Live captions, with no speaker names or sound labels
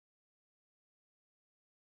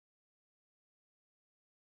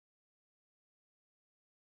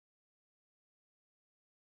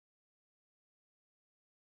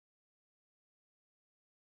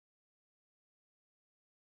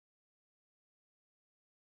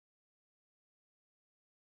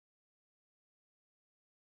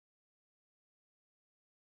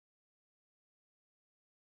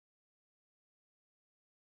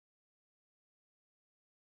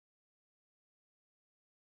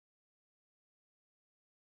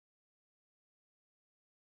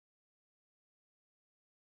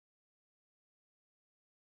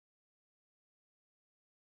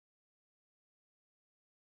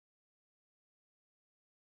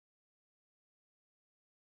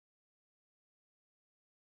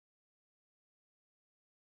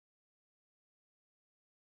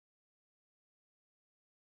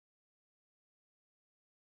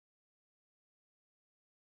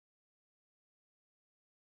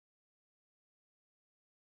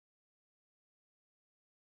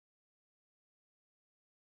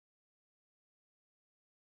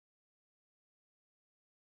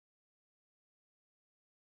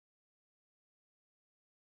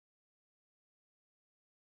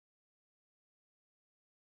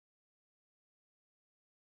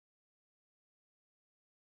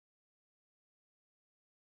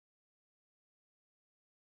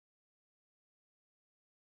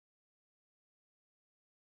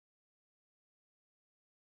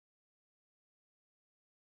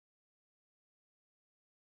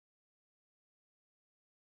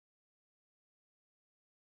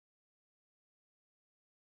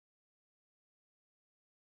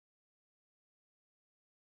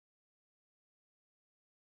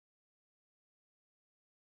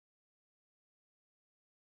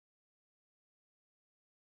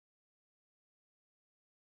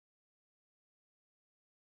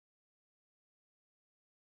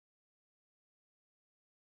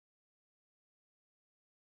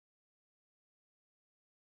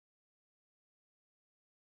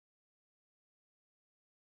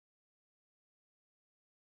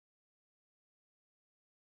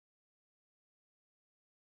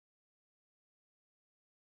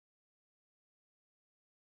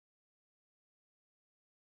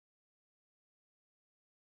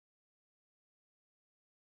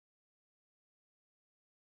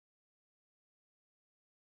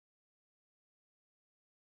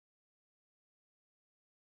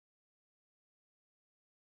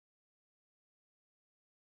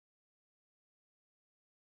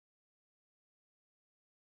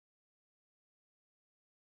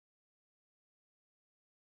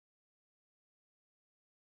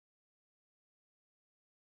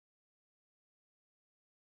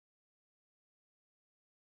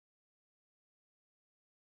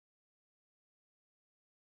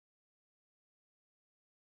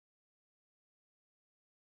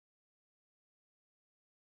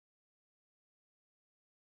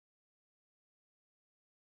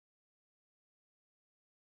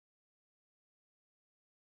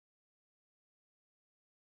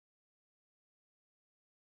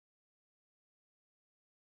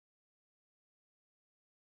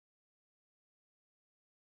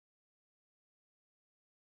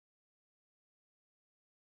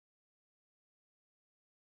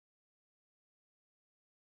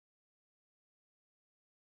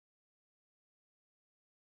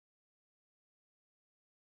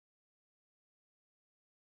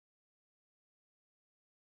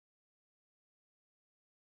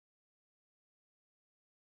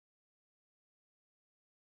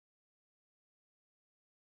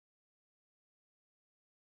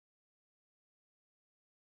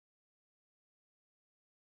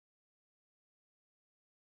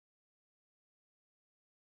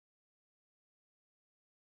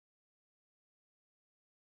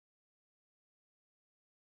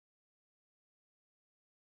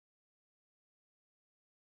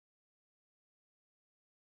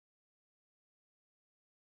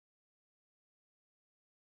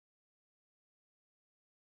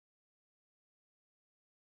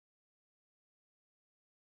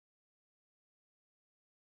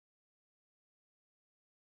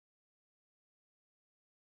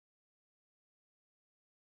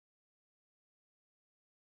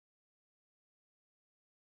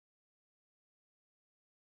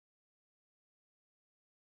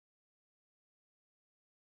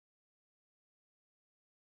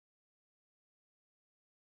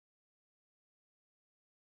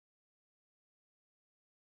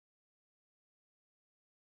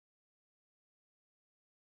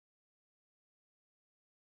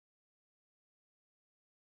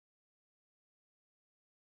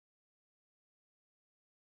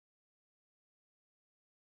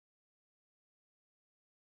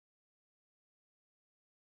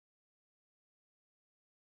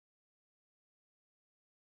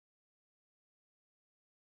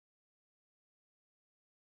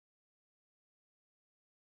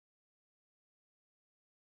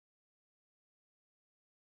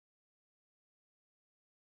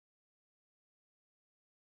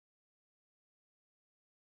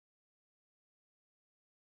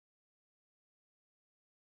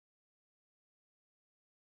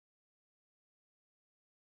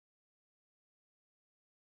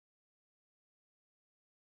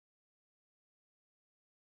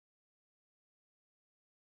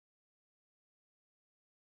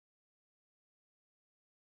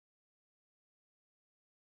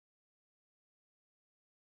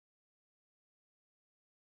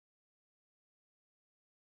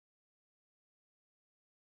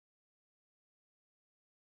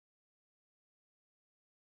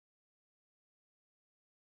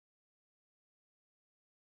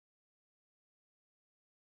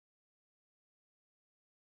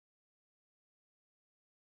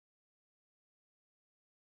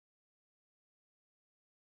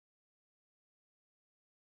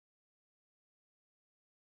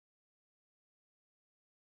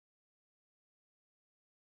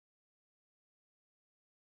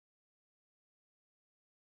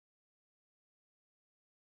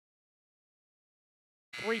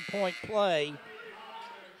three-point play.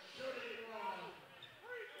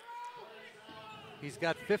 He's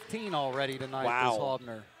got 15 already tonight, Wow. this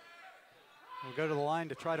Hobner. We'll go to the line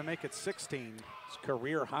to try to make it 16. His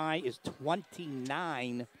career high is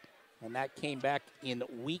 29, and that came back in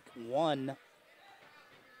week 1,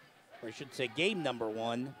 or I should say game number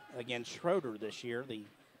 1 against Schroeder this year, the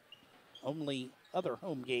only other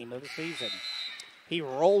home game of the season. He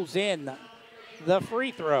rolls in the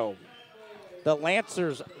free throw. The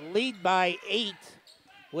Lancers lead by 8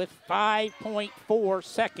 with 5.4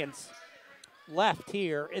 seconds left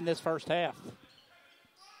here in this first half.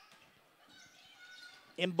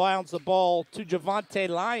 Inbounds the ball to Javonte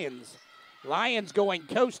Lyons. Lyons going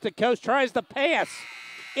coast to coast, tries to pass.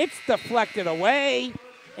 It's deflected away,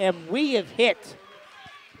 and we have hit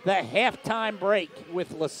the halftime break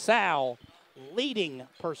with LaSalle leading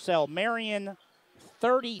Purcell. Marion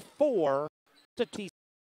 34 to T.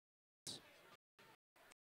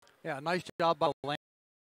 Yeah, nice job by Lane.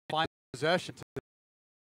 Final possession to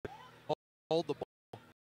hold the ball.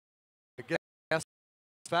 Again,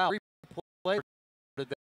 foul. Play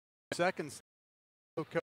seconds.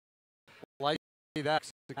 Like that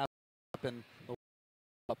happen.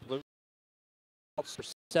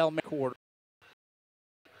 Purcell quarter.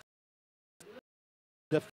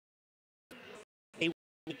 The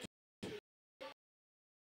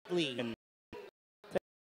league, and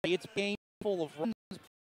it's game full of runs.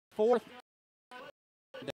 Fourth.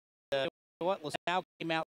 What LaSalle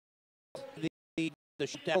came out the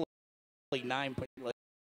shot 9 point lead.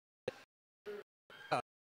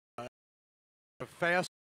 Fast,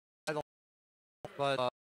 but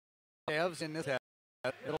Cavs in this half.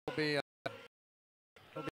 It'll be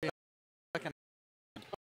second.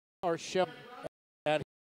 Our show at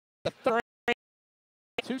the third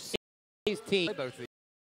two series team. Both these.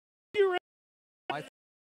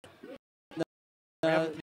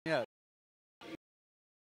 Yeah.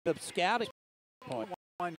 The scouting point.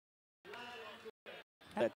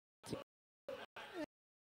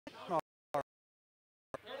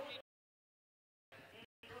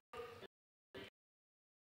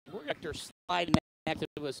 Rector sliding next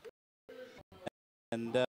to us,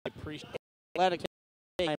 and I appreciate athletic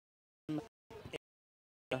time,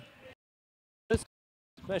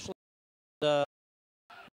 especially the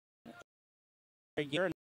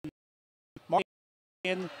year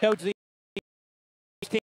and Coach Z.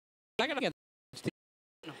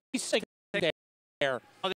 He's sick there.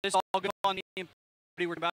 This all going on the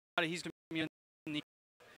we're about it. He's going to be in the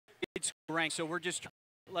rank, so we're just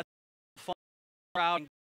let fun crowd.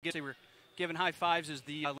 They were giving high fives as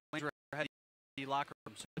the Lancers had the locker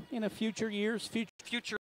rooms. In a future years,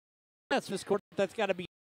 future. That's this court. That's got to be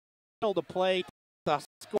able to play the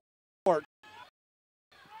score.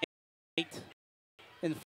 8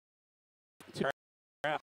 in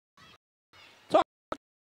talk.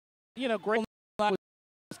 You know, Great was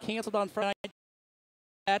canceled on Friday.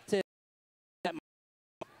 That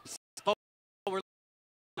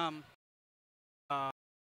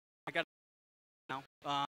I got now.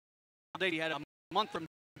 He had a month from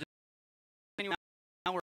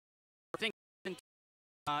now we're thinking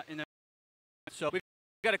in the so we've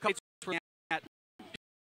got a couple at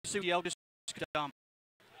studio just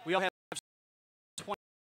we all have 20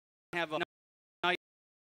 have a night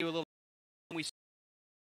do a little we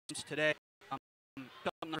today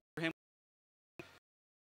something for him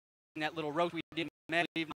in that little roast we didn't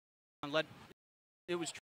even on lead it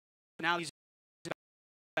was now he's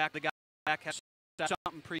back the guy back has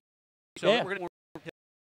something pre so yeah. we're gonna more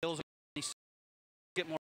pills and get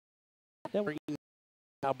more then we're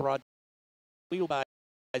how broad wheel by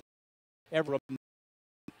ever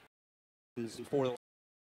for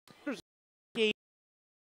there's a game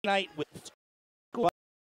night with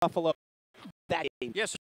Buffalo that game.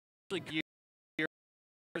 Yes,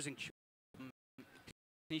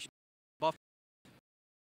 Buff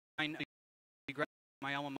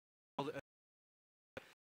my alma mater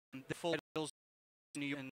the full titles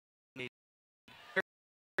New and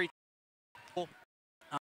very cool.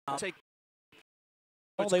 Take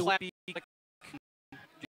they clappy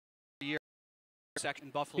the year section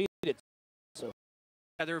Buffalo. So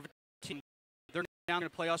yeah, they're down going to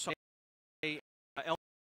play us. They're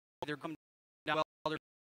coming down. Well, they're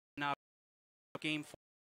now game 4.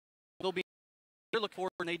 They'll be. They're looking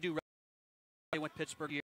forward, and they do. They went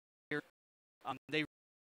Pittsburgh here. They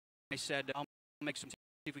said, "I'll make some. See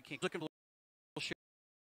if we can look at the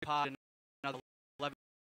pod in another 11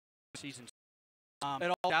 seasons."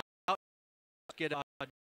 It all out. Get a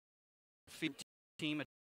team at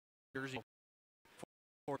Jersey.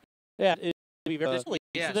 Yeah, it'd be very.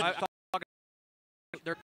 Yeah,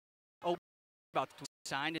 they're about the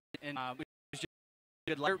signed, and it was just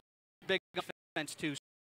good, big offense to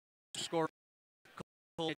score.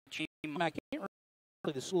 I can't remember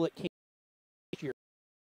the school that came this year.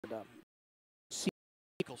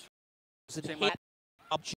 Eagles. Just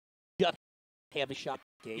have a shot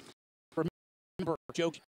game. Remember,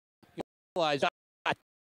 Joe, you realize,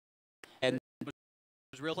 and it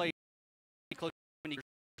was real play close.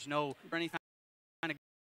 There's no or anything kind of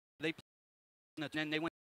they played, and then they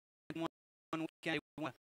went one weekend.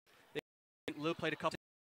 They played a couple,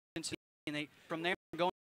 and they from there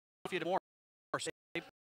going a few more.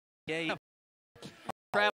 Yeah,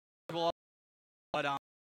 travel, but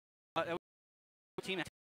team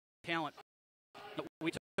talent.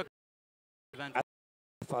 We took event. I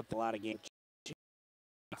thought a lot of games.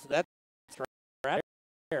 So that's right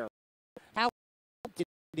there. How did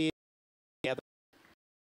the other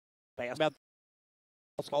pass about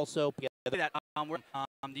also that we're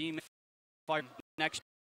the fight next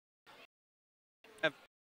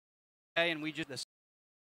and we just this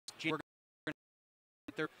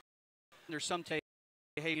there's some take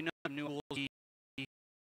hey you know new rules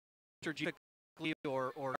strategically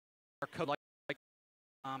or code like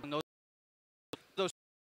and those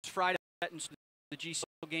Friday and the GC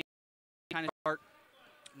game kind of start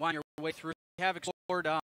winding your way through. We have explored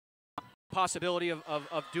possibility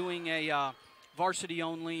of doing a varsity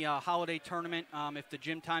only holiday tournament if the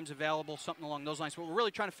gym time's available, something along those lines. But we're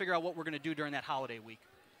really trying to figure out what we're going to do during that holiday week.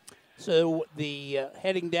 So the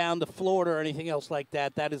heading down to Florida or anything else like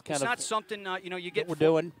that, that is kind it's of not something you know you get. What we're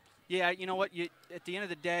doing. Yeah, you know what? At the end of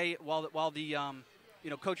the day, while the you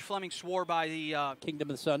know Coach Fleming swore by the Kingdom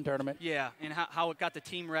of the Sun tournament. Yeah, and how it got the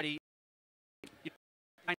team ready.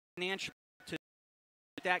 Financially, to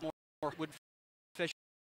that more would fish.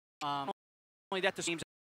 Only that the teams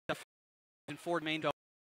in Ford, Maine.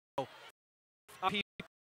 So,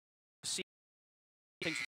 see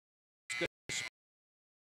things good.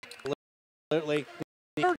 Absolutely.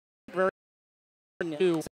 Very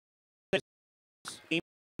new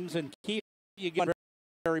games and keep you get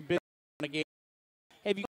very big on the game.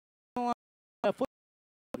 Have you gone on football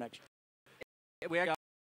next year? We got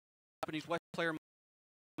Japanese West player on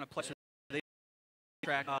a place the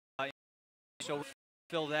track, so we'll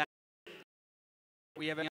fill that. We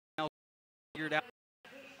have everything else figured out.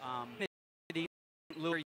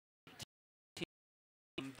 Lure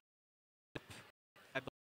team, I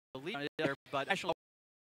believe, but national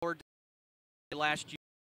award last year.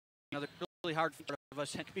 You know, they're really hard for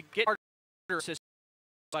us. We get harder assist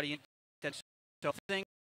somebody, and so thing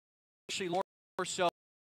actually more so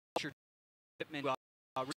your equipment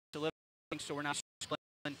to living, so we're not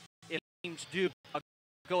splitting. If teams do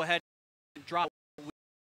go ahead and drop, we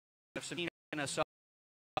have some in us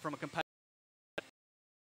from a competitive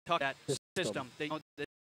talk that system. They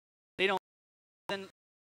don't then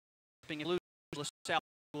lose Salle.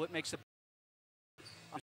 It makes the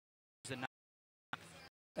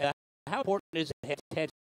how important is it to have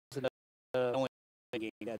in the only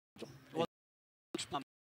game? Well,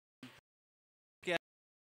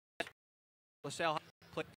 LaSalle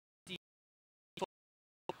play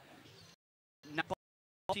not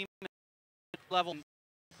team level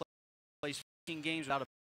plays 15 games without a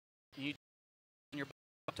you and your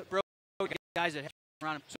bro guys that have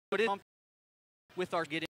around him. So it is with our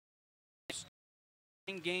getting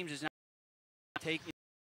games is not taking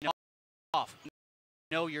off. You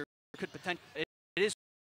know you could potentially it is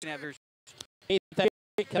going to have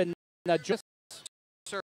just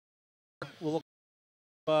sir will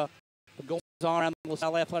the goals on around the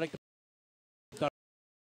LaSalle Athletic.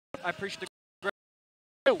 I appreciate the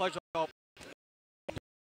great pleasure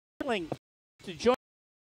to join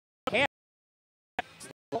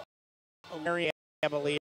Mary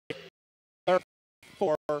Emily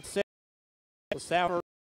for six LaSalle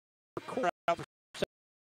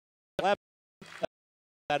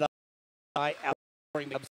I outgoing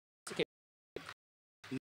the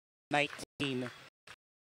 19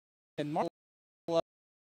 and Marla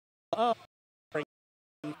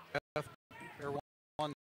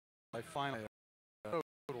one I finally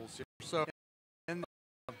totals here. So in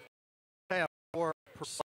the half for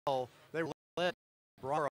Purcell, they were led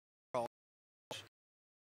Braro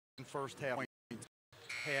in first half.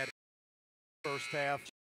 Had first half.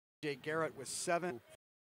 Jay Garrett with 7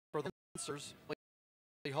 for the Lancers.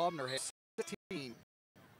 Lee Hobner had 16.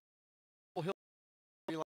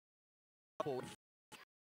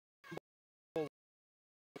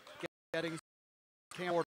 Getting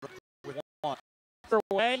Campbell with 1.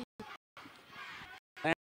 Away.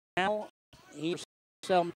 Now he's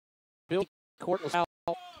some Bill Court LaSalle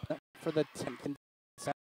for the 10th.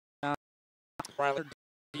 Ryler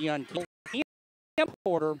Dion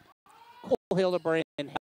Porter, Cole Hildebrand,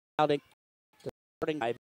 and Howden. The starting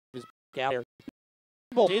five is out there.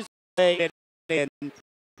 His play and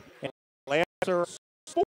Lancer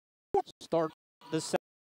start the second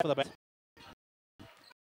for the back.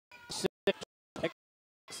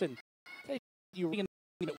 And you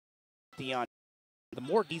Dion, the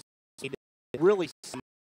more easy to really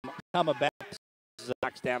come back,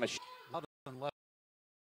 knocks down a shot. Left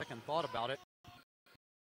second thought about it.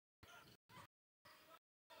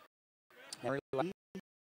 Henry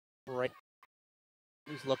right.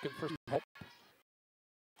 He's looking for some help.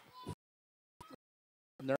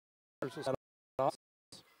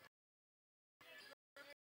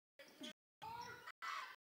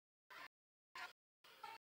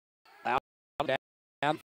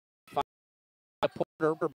 Down.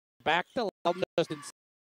 Porter back to Leldon.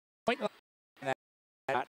 Point.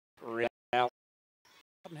 That real out.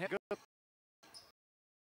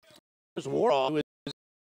 There's Warhol, who is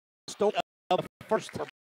still up first for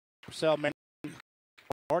Purcell,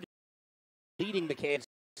 already leading the Kansas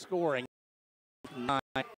scoring 9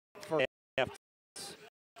 for F.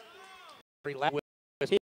 Was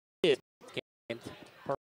his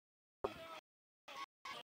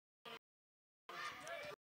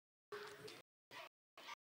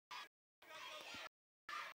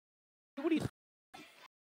what do you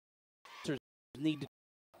need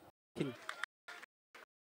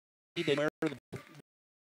to wear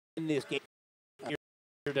in this game?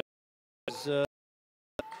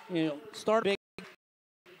 Start big.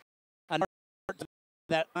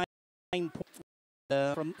 That 9 point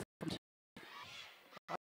from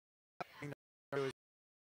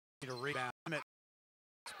to rebound.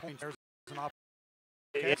 There's an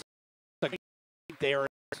opportunity there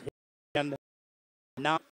and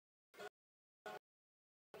not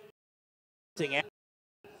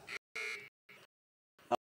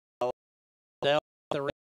at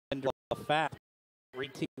the fat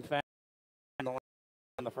reaching fat in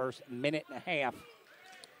the first minute and a half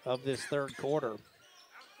of this third quarter.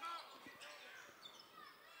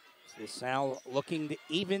 So Salle looking to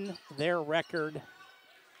even their record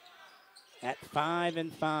at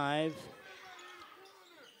 5-5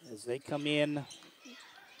 as they come in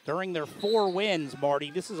during their 4 wins,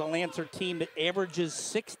 Marty. This is a Lancer team that averages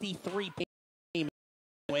 63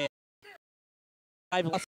 wins, 5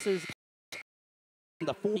 losses,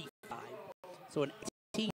 the 45. So an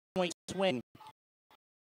 18-point swing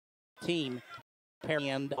team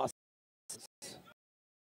pairing losses.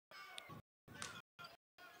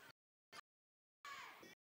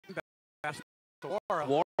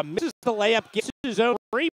 Laura misses the layup, gets his own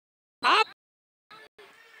rebound,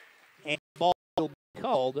 and ball will be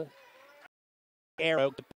called.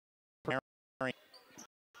 Arrow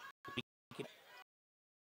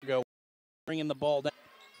go bringing the ball down.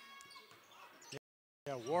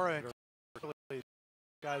 Yeah, Warren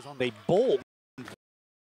guys on they bold.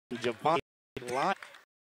 Javon line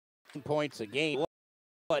points a game,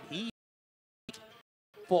 but he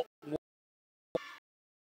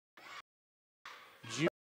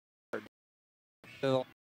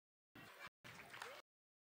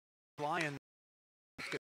Lions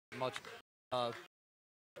much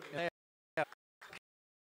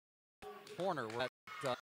corner where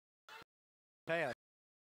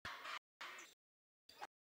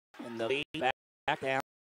and the lead back down.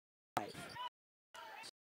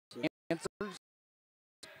 Answers.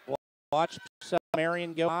 Watch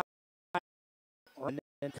Marion go high and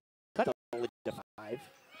then cut the lead to 5.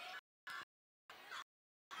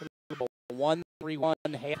 1-3-1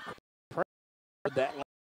 half that.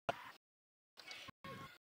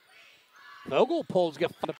 Vogel pulls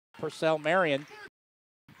get to Purcell Marion.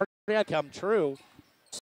 Come true.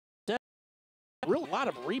 Real lot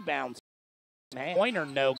of rebounds. Pointer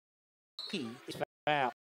no. He is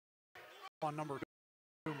foul. On number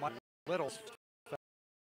 2, Mike Little's.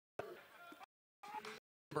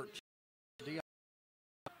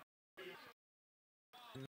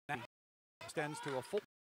 Extends to a full.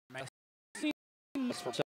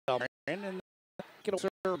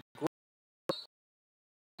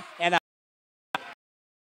 And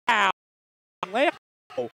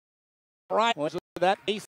right was that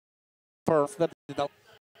base first. I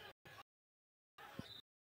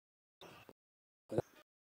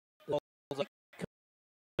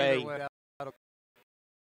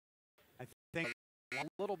think a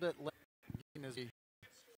little bit late.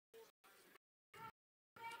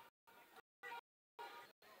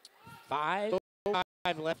 5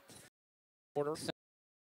 left. Quarter 7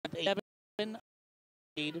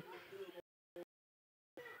 lead.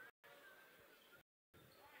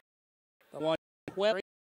 The 1-12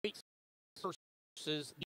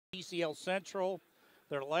 versus ECL Central.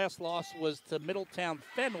 Their last loss was to Middletown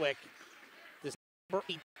Fenwick, December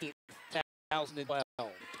 18th,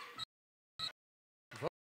 2012.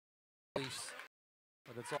 But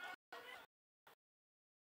it's all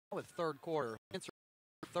with third quarter.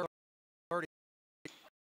 Third 30.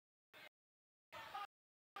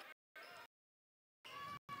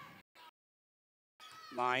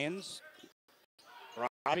 Lions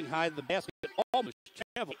driving high to the basket, almost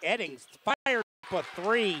traveling. Eddings fires up a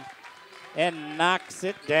three and knocks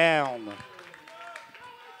it down.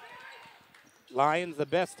 Lions, the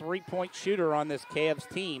best three-point shooter on this Cavs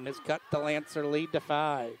team, has cut the Lancer lead to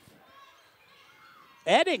 5.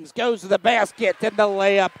 Eddings goes to the basket, and the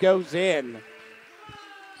layup goes in.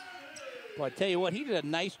 Well, I tell you what, he did a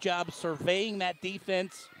nice job surveying that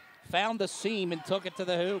defense, found the seam, and took it to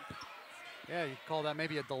the hoop. Yeah, you call that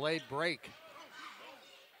maybe a delayed break.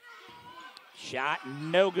 Shot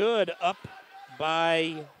no good, up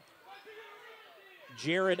by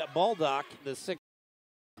Jared Baldock, the 6th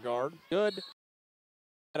guard. Good.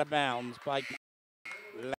 Out of bounds by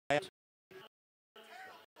Lancer.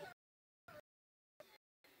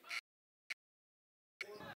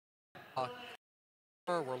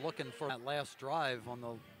 We're looking for that last drive on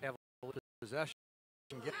the possession.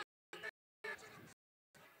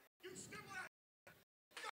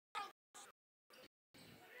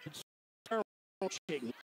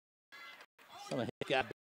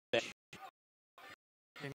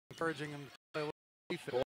 Encouraging him to play a little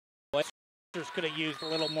defense. Lancer's could have used a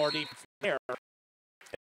little more defense there.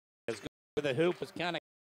 As good with the hoop was kind of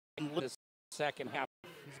in the second half.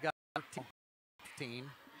 He's got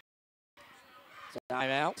 15.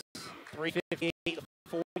 Timeout. 3:58,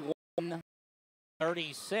 41,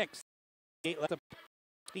 36. The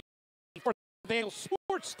Annual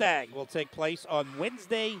Sports Stag will take place on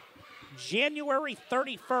Wednesday, January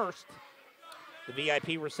 31st. The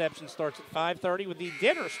VIP reception starts at 5:30 with the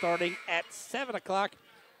dinner starting at 7 o'clock.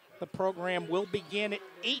 The program will begin at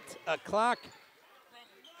 8 o'clock.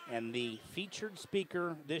 And the featured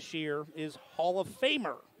speaker this year is Hall of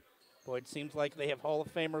Famer. Boy, it seems like they have Hall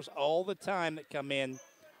of Famers all the time that come in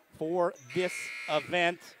for this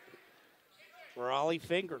event. Raleigh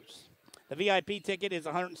Fingers. The VIP ticket is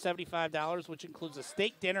 $175, which includes a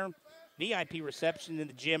steak dinner, VIP reception in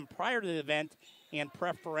the gym prior to the event, and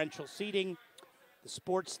preferential seating. The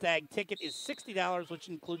Sports Stag ticket is $60, which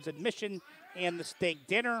includes admission and the steak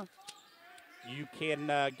dinner. You can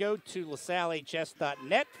go to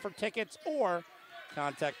lasallehs.net for tickets or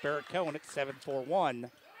contact Barrett Cohen at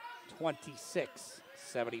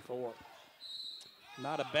 741-2674.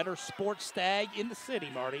 Not a better sports stag in the city,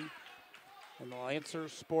 Marty. And the Lancer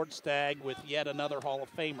Sports Stag with yet another Hall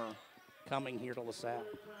of Famer coming here to LaSalle.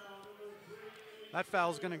 That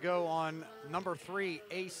foul is going to go on number 3,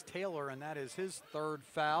 Ace Taylor, and that is his third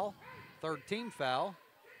team foul.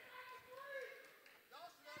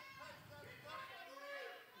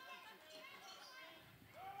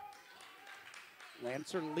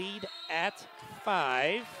 Lancer lead at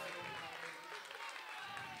 5.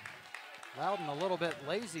 Loudon a little bit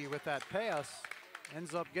lazy with that pass.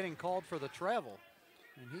 Ends up getting called for the travel.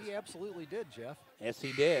 And he absolutely did, Jeff. Yes,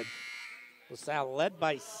 he did. LaSalle led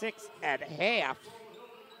by 6 at half.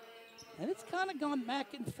 And it's kind of gone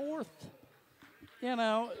back and forth, you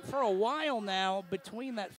know, for a while now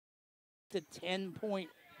between that 10-point.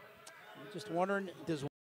 I'm just wondering, does one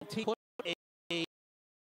team put a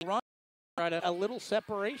run, try to a little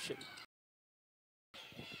separation?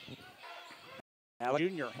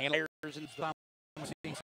 Alec Jr. handlers in the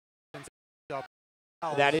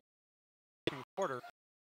that is quarter.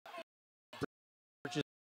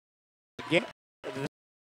 Again,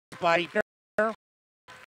 by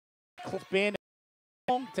been a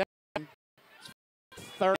long time.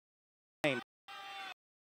 Third time.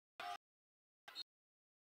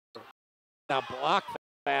 Now block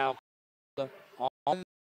foul on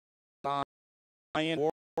Marion.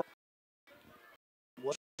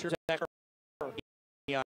 What's your second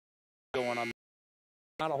going on?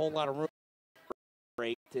 Not a whole lot of room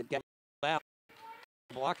to get out.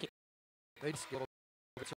 Blocking. They just get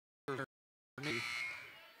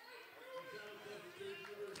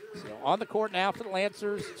so on the court now for the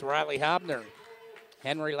Lancers, it's Riley Hobner,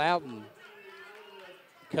 Henry Loudon,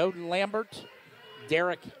 Coden Lambert,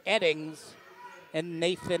 Derek Eddings, and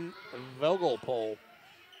Nathan Vogelpol.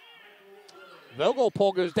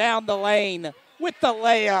 Vogelpol goes down the lane with the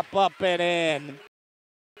layup up and in.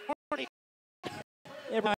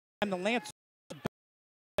 Every time the Lancers,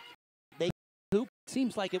 they hoop,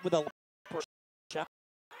 seems like it with a shot.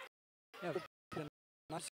 Yeah,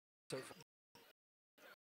 nice.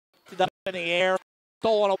 Up in the air,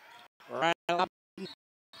 stolen right up,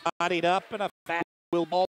 bodied up, and a fast will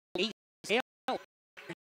ball Ace Taylor.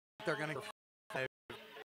 They're going to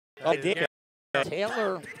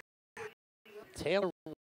Taylor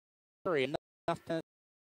enough to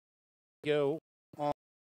go on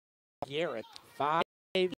Garrett. 5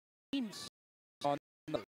 teams on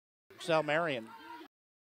the Salle Marion.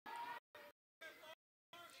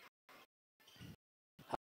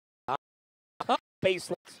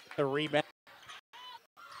 Baseless, the rebound.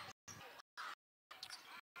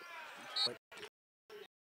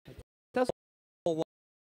 Does a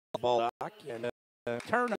ball back and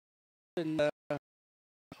turn and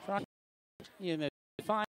try to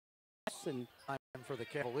find and time for the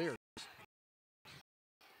Cavaliers.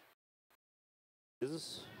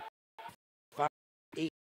 Is 5-8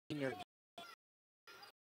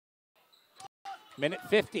 minute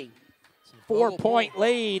 50. 4-point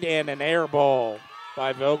lead and an air ball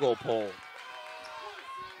by Vogelpohl.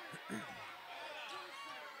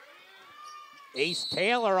 Ace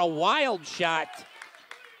Taylor, a wild shot.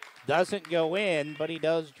 Doesn't go in, but he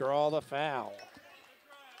does draw the foul.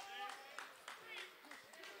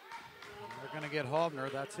 They're going to get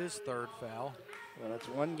Hovner. That's his third foul. Well, that's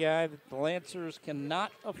one guy that the Lancers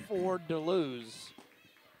cannot afford to lose.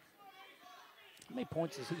 How many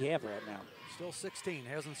points does he have right now? Still 16.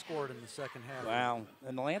 Hasn't scored in the second half. Wow.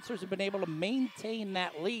 And the Lancers have been able to maintain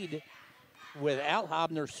that lead without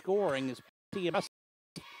Hovner scoring. Is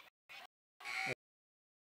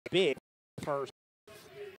big first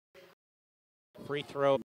free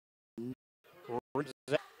throw.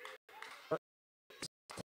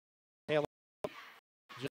 Taylor,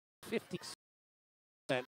 just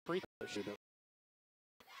 50% free throw shooter.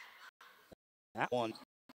 That one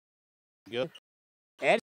good.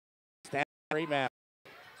 Ed, that rebound.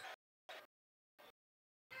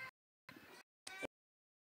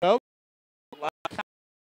 Oh, a lot of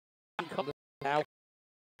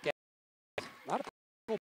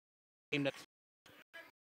people team that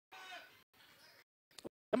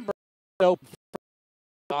number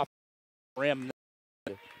off rim.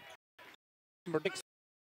 Number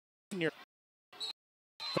senior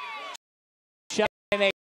shot and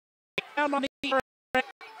a down on the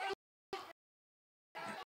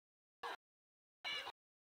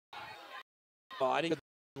body.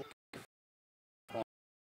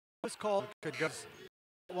 This call could go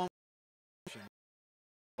one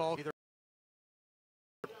ball either.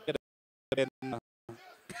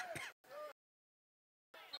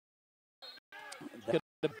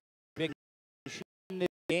 The big in the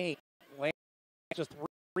game. Just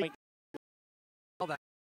All that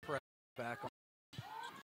press back on.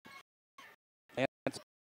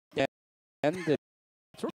 And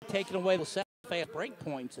it's really taken away the 7 fast break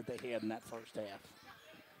points that they had in that first half.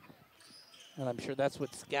 And I'm sure that's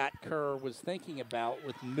what Scott Kerr was thinking about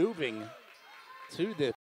with moving to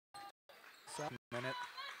the 7 minute.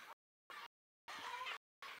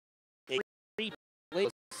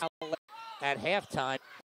 At halftime,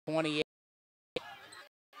 28.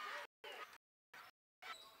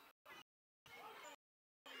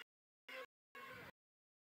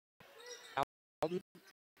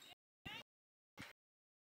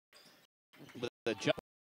 With the jump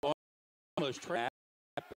almost trap.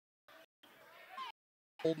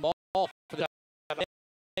 Old ball for the.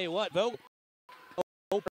 Hey, what? Vote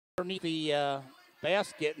underneath the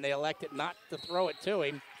basket, and they elected not to throw it to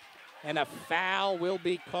him. And a foul will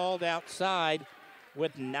be called outside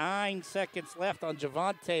with 9 seconds left on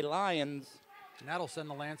Javante Lyons. And that'll send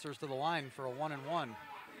the Lancers to the line for a 1-and-1.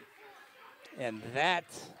 And that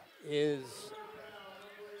is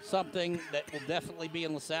something that will definitely be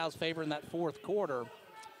in LaSalle's favor in that fourth quarter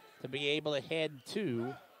to be able to head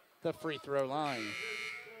to the free throw line.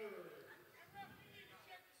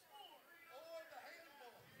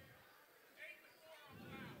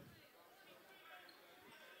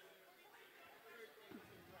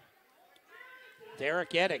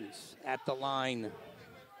 Derek Eddings at the line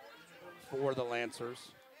for the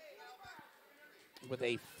Lancers with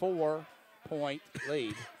a 4-point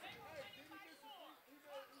lead.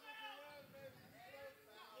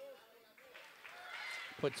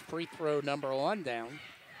 Puts free throw number 1 down.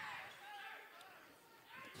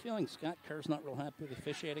 Feeling Scott Kerr's not real happy with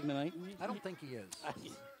officiating tonight. I don't think he is.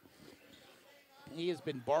 He has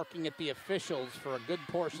been barking at the officials for a good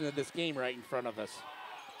portion of this game right in front of us.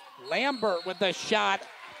 Lambert with the shot,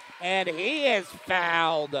 and he is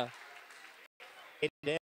fouled.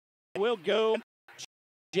 It will go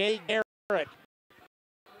Jay Garrett.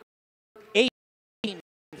 18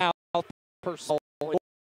 foul Purcell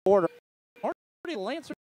order. Already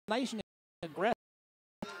Lancer Nation aggressive.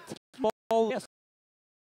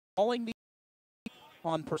 Calling the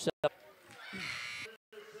on Purcell.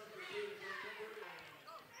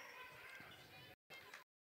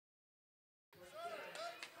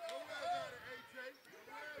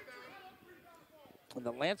 And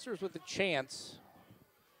the Lancers with a chance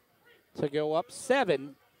to go up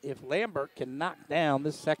 7 if Lambert can knock down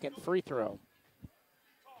the second free throw.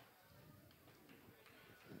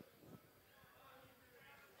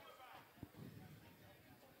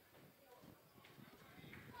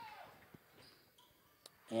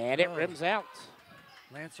 And it rims out.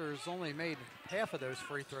 Lancers only made half of those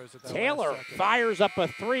free throws at that Taylor last second. fires up a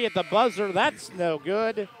 3 at the buzzer. That's no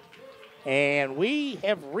good. And we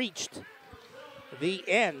have reached the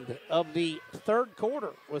end of the third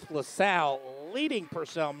quarter with LaSalle leading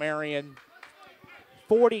Purcell Marion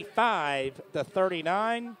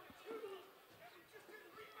 45-39.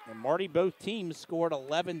 And Marty, both teams scored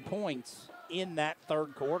 11 points in that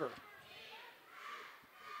third quarter.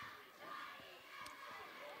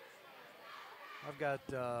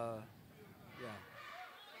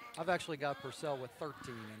 I've actually got Purcell with 13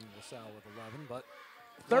 and LaSalle with 11, but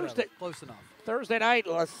Thursday, close enough. Thursday night,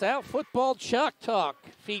 LaSalle Football Chalk Talk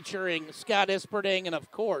featuring Scott Isperding and,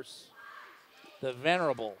 of course, the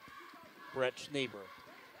venerable Brett Schneeber.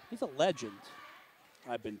 He's a legend,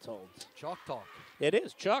 I've been told. Chalk Talk. It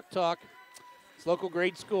is Chalk Talk. It's local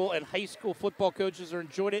grade school and high school football coaches are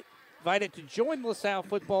invited to join LaSalle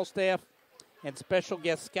football staff and special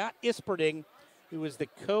guest Scott Isperding, who is the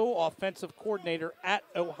co-offensive coordinator at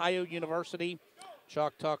Ohio University.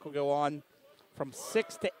 Chalk Talk will go on from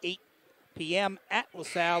 6 to 8 p.m. at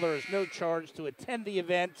LaSalle. There is no charge to attend the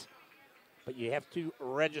event, but you have to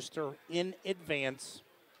register in advance.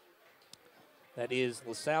 That is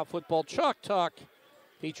LaSalle Football Chalk Talk,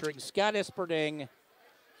 featuring Scott Isperding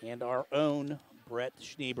and our own Brett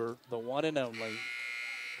Schneeber, the one and only,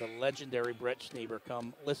 the legendary Brett Schneeber.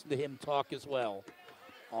 Come listen to him talk as well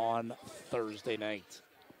on Thursday night.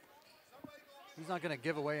 He's not going to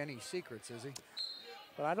give away any secrets, is he?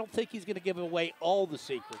 But I don't think he's going to give away all the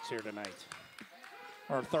secrets here tonight,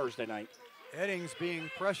 or Thursday night. Eddings being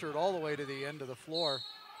pressured all the way to the end of the floor.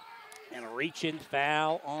 And a reach-in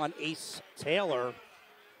foul on Ace Taylor.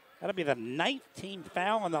 That'll be the 19th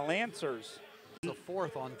foul on the Lancers. The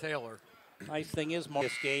fourth on Taylor. Nice thing is,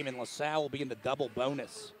 this game, and LaSalle will be in the double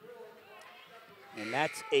bonus. And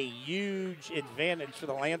that's a huge advantage for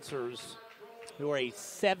the Lancers, who are a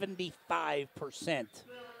 75%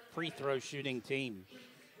 free throw shooting team.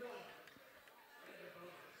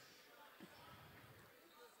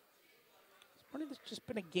 It's just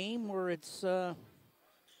been a game where it's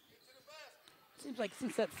seems like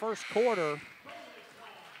since that first quarter,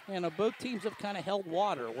 both teams have kind of held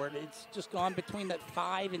water, where it's just gone between that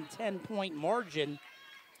 5 and 10 point margin.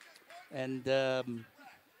 And at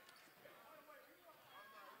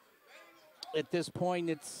this point,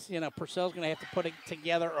 it's, Purcell's going to have to put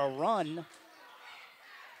together a run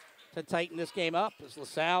to tighten this game up, as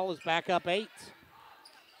LaSalle is back up 8.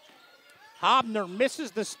 Hobner misses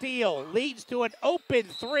the steal, leads to an open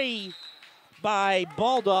 3 by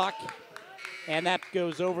Baldock, and that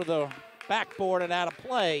goes over the backboard and out of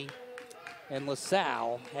play, and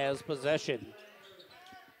LaSalle has possession.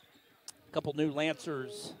 A couple new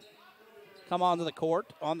Lancers come onto the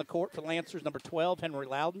court. On the court for Lancers, number 12, Henry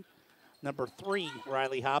Loudon. Number 3,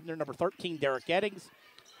 Riley Hobner. Number 13, Derek Eddings.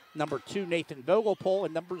 Number 2, Nathan Vogelpol.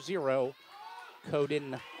 And number 0,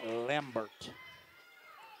 Coden Lambert.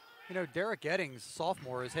 Derek Eddings,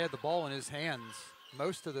 sophomore, has had the ball in his hands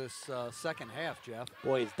most of this second half, Jeff.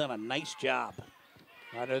 Boy, he's done a nice job.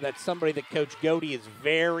 I know that's somebody that Coach Godey is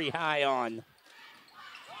very high on.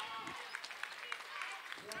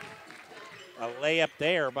 A layup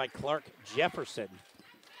there by Clark Jefferson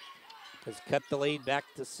has cut the lead back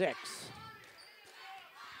to 6.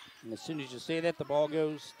 And as soon as you say that, the ball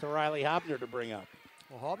goes to Riley Hobner to bring up.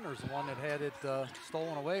 Well, Hobner's the one that had it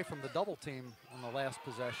stolen away from the double team on the last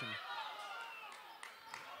possession.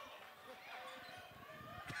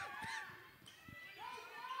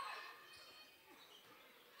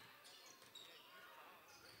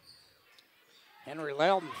 Henry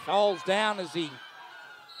Loudon falls down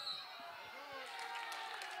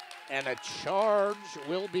and a charge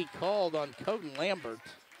will be called on Coden Lambert.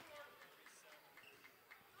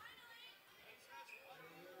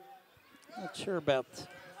 Not sure about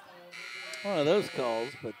one of those calls,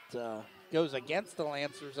 but goes against the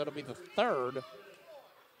Lancers. That'll be the 3rd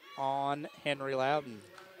on Henry Loudon.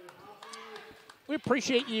 We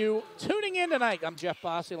appreciate you tuning in tonight. I'm Jeff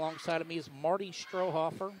Bossy. Alongside of me is Marty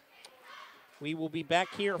Strohoffer. We will be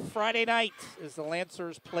back here Friday night as the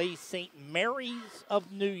Lancers play St. Mary's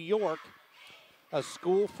of New York, a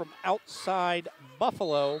school from outside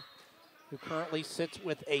Buffalo, who currently sits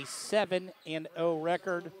with a 7-0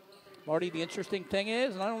 record. Marty, the interesting thing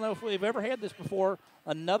is, and I don't know if we've ever had this before,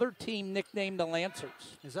 another team nicknamed the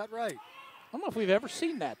Lancers. Is that right? I don't know if we've ever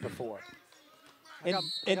seen that before.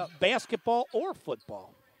 in basketball or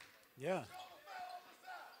football. Yeah.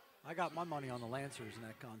 I got my money on the Lancers in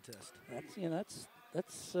that contest.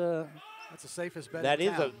 That's the safest bet.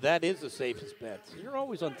 That is the safest bet. So you're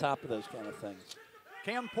always on top of those kind of things.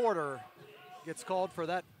 Cam Porter gets called for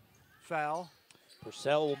that foul.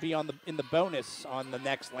 Purcell will be in the bonus on the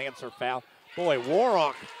next Lancer foul. Boy,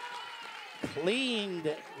 Warrock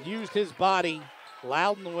used his body.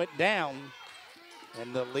 Loudon went down,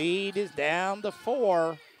 and the lead is down to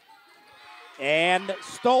 4. And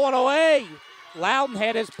stolen away. Loudon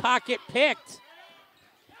had his pocket picked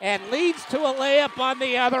and leads to a layup on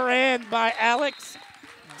the other end by Alex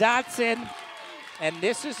Dotson. And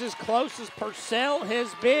this is as close as Purcell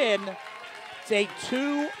has been. It's a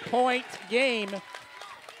 2-point game.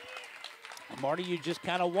 Marty, you just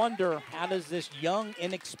kind of wonder, how does this young,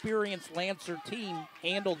 inexperienced Lancer team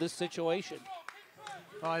handle this situation?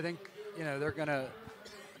 Well, I think, they're going to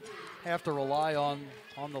have to rely on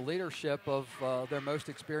the leadership of their most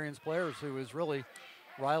experienced players, who is really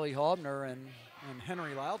Riley Haubner and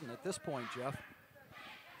Henry Loudon at this point, Jeff.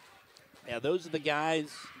 Yeah, those are the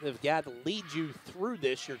guys that have got to lead you through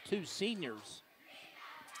this, your two seniors.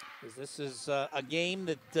 Because this is a game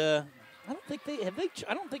that I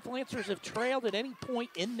don't think the Lancers have trailed at any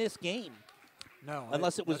point in this game. No.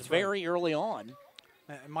 Unless it was very early on.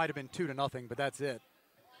 It might have been 2-0, but that's it.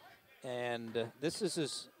 And this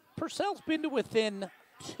is Purcell's been to within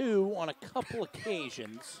 2 on a couple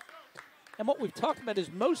occasions. And what we've talked about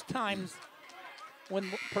is most times when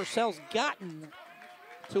Purcell's gotten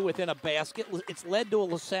to within a basket, it's led to a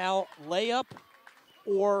LaSalle layup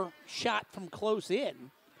or shot from close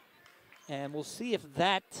in. And we'll see if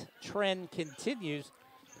that trend continues.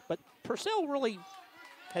 But Purcell really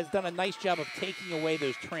has done a nice job of taking away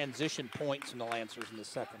those transition points in the Lancers in the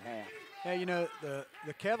second half. Yeah,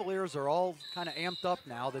 the Cavaliers are all kind of amped up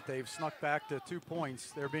now that they've snuck back to 2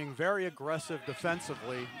 points. They're being very aggressive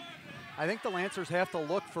defensively. I think the Lancers have to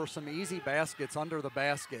look for some easy baskets under the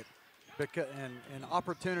basket and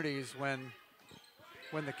opportunities when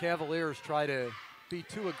the Cavaliers try to be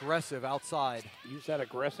too aggressive outside. Use that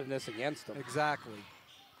aggressiveness against them. Exactly.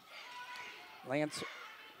 Lance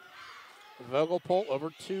Vogelpohl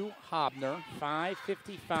over to Haubner,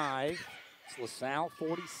 5:55. It's LaSalle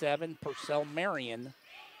 47, Purcell Marion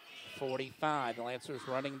 45. The Lancers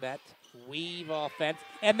running that weave offense.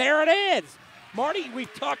 And there it is. Marty,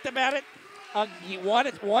 we've talked about it.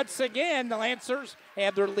 Once again, the Lancers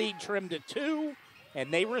have their lead trimmed to 2,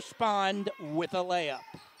 and they respond with a layup.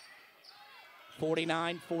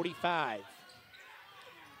 49-45.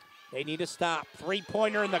 They need to stop.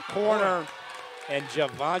 Three-pointer in the corner, and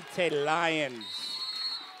Javante Lyons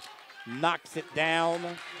knocks it down.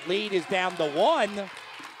 Lead is down to 1.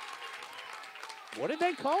 What did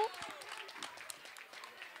they call?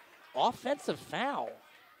 Offensive foul.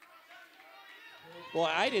 Boy,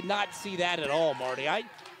 I did not see that at all, Marty.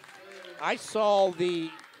 I saw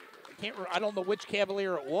I don't know which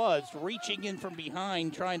Cavalier it was, reaching in from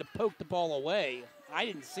behind, trying to poke the ball away. I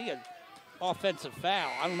didn't see an offensive foul.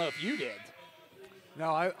 I don't know if you did.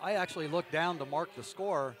 No, I actually looked down to mark the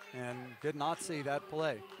score and did not see that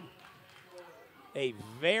play. A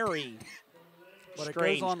very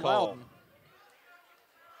strange call. Loudon.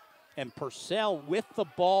 And Purcell with the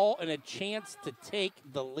ball and a chance to take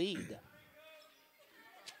the lead.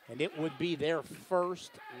 And it would be their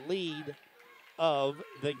first lead of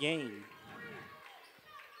the game.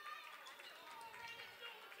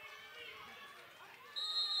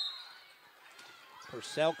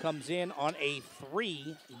 Purcell comes in on a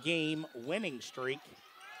 3-game winning streak.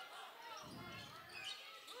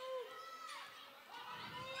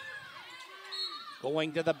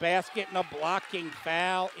 Going to the basket, and a blocking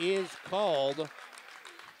foul is called.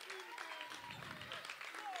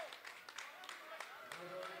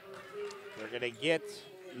 They're going to get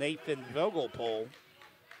Nathan Vogelpohl.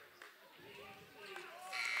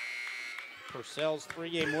 Purcell's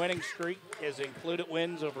 3-game winning streak has included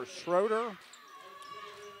wins over Schroeder,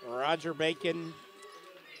 Roger Bacon,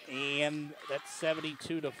 and that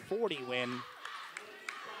 72-40 win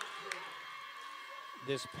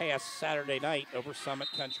this past Saturday night over Summit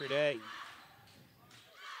Country Day.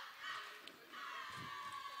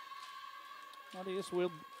 Well, this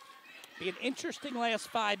will be an interesting last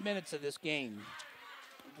 5 minutes of this game.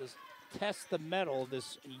 Just test the mettle of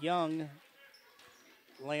this young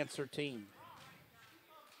Lancer team.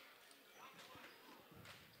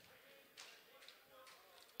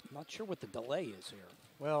 I'm not sure what the delay is here.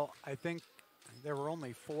 Well, I think there were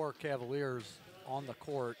only 4 Cavaliers on the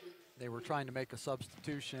court. They were trying to make a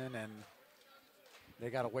substitution, and they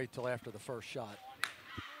got to wait till after the first shot.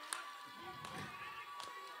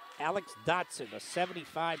 Alex Dotson, a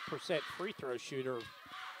 75% free throw shooter,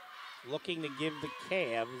 looking to give the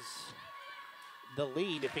Cavs the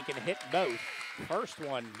lead if he can hit both. First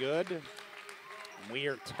one good. We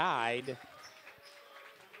are tied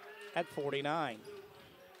at 49.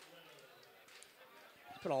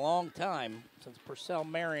 It's been a long time since Purcell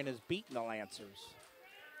Marion has beaten the Lancers.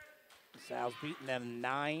 Sal's beaten them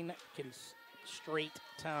 9 straight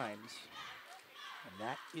times. And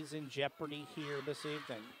that is in jeopardy here this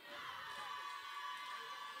evening.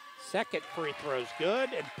 Second free throw's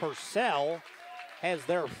good, and Purcell has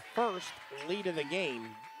their first lead of the game.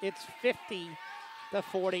 It's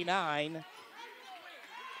 50-49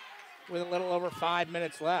 with a little over 5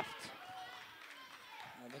 minutes left.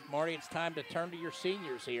 I think, Marty, it's time to turn to your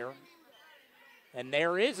seniors here. And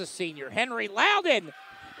there is a senior, Henry Loudon.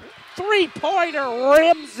 Three-pointer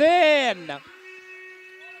rims in.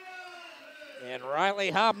 And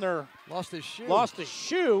Riley Hobner lost his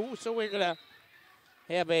shoe, so we're going to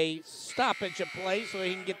have a stoppage of play so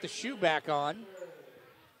he can get the shoe back on.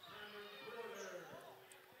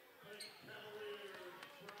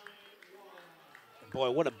 Boy,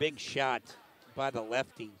 what a big shot by the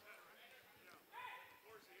lefty,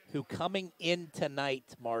 who coming in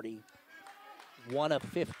tonight, Marty, 1 of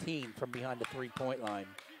 15 from behind the three-point line.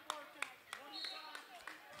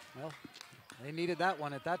 Well, they needed that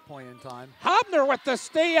one at that point in time. Hobner with the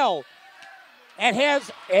steal. And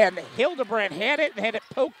Hildebrand had it and had it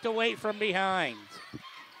poked away from behind.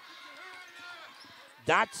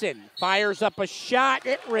 Dotson fires up a shot.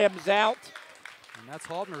 It rims out. And that's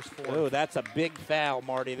Hobner's fourth. Oh, that's a big foul,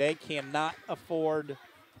 Marty. They cannot afford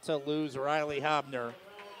to lose Riley Hobner.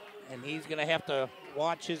 And he's going to have to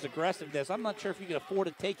watch his aggressiveness. I'm not sure if you can afford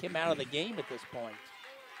to take him out of the game at this point.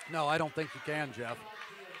 No, I don't think you can, Jeff.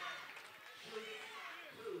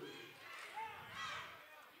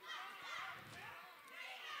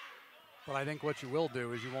 But I think what you will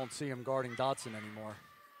do is you won't see him guarding Dotson anymore.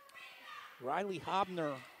 Riley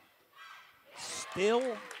Hobner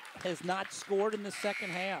still has not scored in the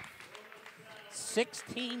second half.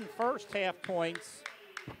 16 first half points,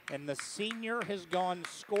 and the senior has gone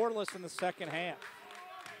scoreless in the second half.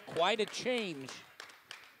 Quite a change.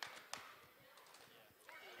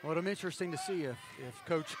 Well, it'll be interesting to see if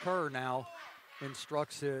Coach Kerr now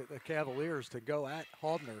instructs the Cavaliers to go at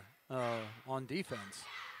Hobner on defense.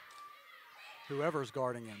 Whoever's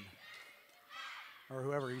guarding him, or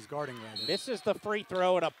whoever he's guarding, rather. This is the free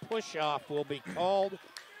throw, and a push-off will be called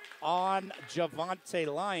on Javante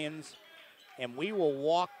Lyons, and we will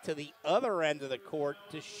walk to the other end of the court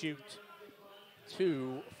to shoot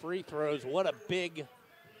 2 free throws. What a big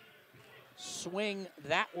swing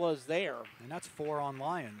that was there. And that's 4 on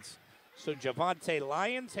Lyons. So Javante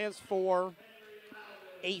Lyons has 4.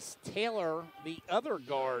 Ace Taylor, the other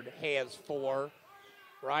guard, has 4.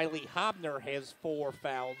 Riley Hobner has 4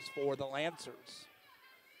 fouls for the Lancers.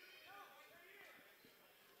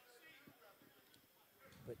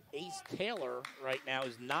 But Ace Taylor right now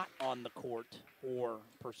is not on the court for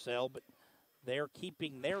Purcell, but they're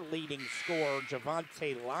keeping their leading scorer,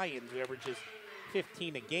 Javante Lyons, who averages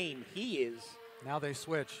 15 a game. He is. Now they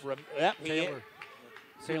switch. Yep, Taylor.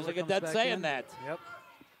 Seems like a dud saying that. Yep.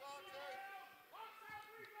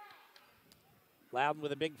 Loudon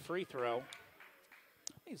with a big free throw.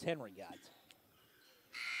 He's Henry got.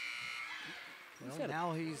 Well,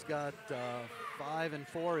 now he's got 5 and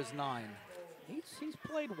 4 is 9. He's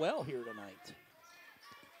played well here tonight.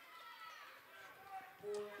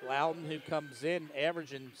 Loudon, who comes in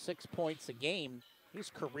averaging 6 points a game, his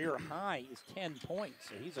career high is 10 points,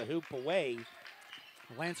 so he's a hoop away.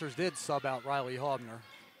 The Lancers did sub out Riley Hobner.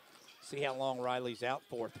 See how long Riley's out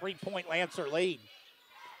for. 3-point Lancer lead.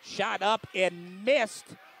 Shot up and missed.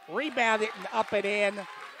 Rebounded and up and in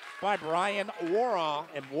by Brian Waraw.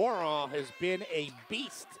 And Waraw has been a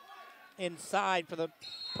beast inside for the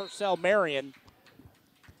Purcell Marion.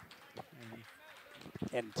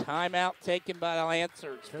 And timeout taken by the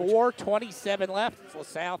Lancers. 4:27 left. It's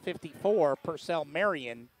LaSalle 54, Purcell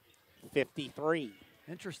Marion 53.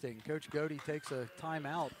 Interesting. Coach Godey takes a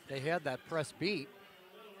timeout. They had that press beat.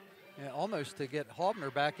 Almost to get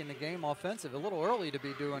Hobner back in the game offensive. A little early to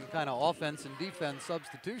be doing kind of offense and defense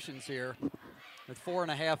substitutions here with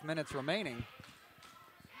 4.5 minutes remaining.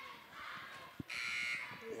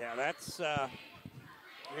 Yeah, that's you're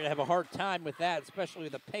going to have a hard time with that, especially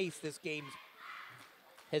with the pace this game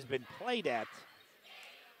has been played at.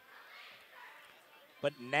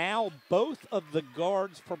 But now both of the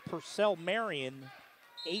guards for Purcell Marion,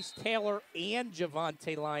 Ace Taylor and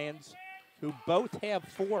Javante Lyons, who both have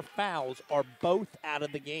 4 fouls, are both out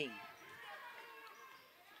of the game.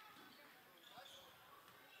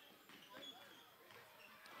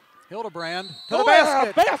 Hildebrand to the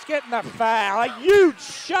basket. A basket and a foul. A huge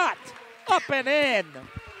shot up and in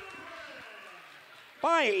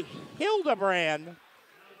by Hildebrand.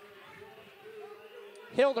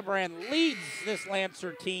 Hildebrand leads this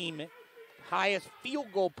Lancer team, highest field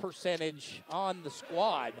goal percentage on the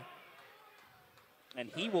squad. And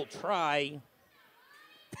he will try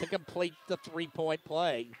to complete the three-point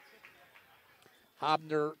play.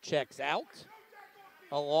 Hobner checks out,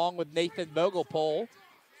 along with Nathan Vogelpole.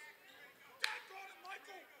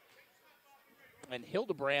 And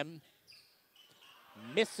Hildebrand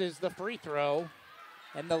misses the free throw,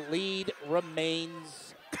 and the lead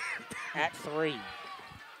remains at 3.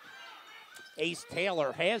 Ace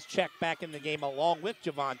Taylor has checked back in the game along with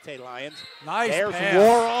Javonte Lyons. Nice There's pass.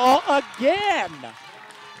 Worrell again.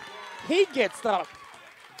 He gets the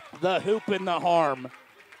hoop and the harm,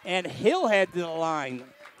 and he'll head to the line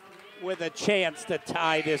with a chance to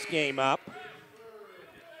tie this game up.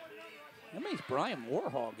 How many's Brian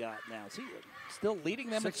Warhol got now? Is he still leading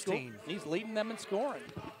them 16. in scoring? He's leading them in scoring.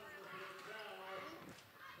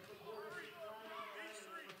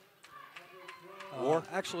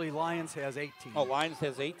 Actually, Lyons has 18. Oh, Lyons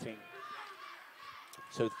has 18.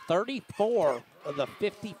 So 34 of the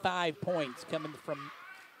 55 points coming from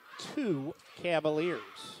 2 Cavaliers.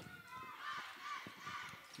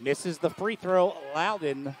 Misses the free throw.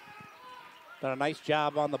 Loudon done a nice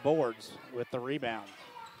job on the boards with the rebound.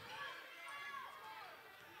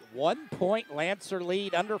 1 point Lancer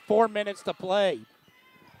lead, under 4 minutes to play.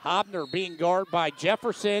 Hobner being guarded by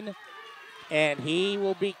Jefferson, and he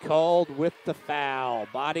will be called with the foul.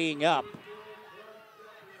 Bodying up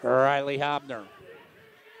Riley Hobner.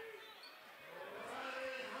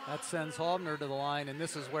 That sends Hobner to the line, and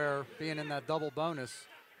this is where being in that double bonus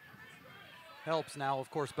helps. Now,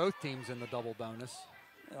 of course, both teams in the double bonus.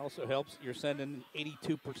 It also helps you're sending an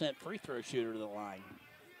 82% free throw shooter to the line.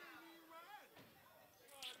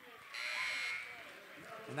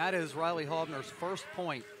 And that is Riley Hobner's first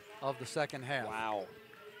point of the second half. Wow.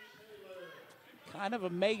 Kind of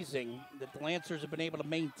amazing that the Lancers have been able to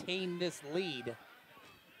maintain this lead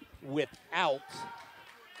without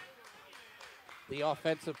the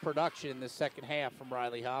offensive production in the second half from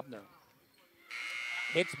Riley Hobner.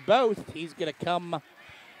 Hits both. He's going to come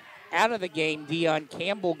out of the game. Deion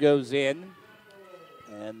Campbell goes in.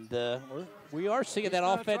 And we are seeing that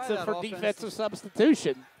offensive for defensive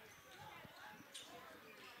substitution.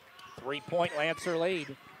 3-point Lancer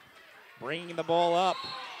lead. Bringing the ball up.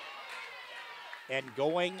 And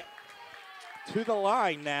going to the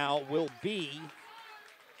line now will be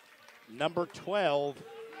number 12,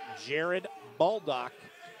 Jared Baldock,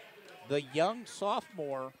 the young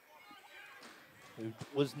sophomore who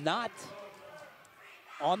was not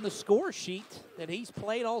on the score sheet that he's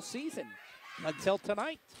played all season until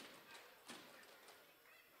tonight.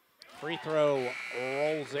 Free throw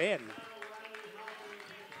rolls in.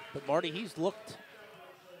 But, Marty, he's looked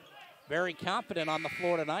very confident on the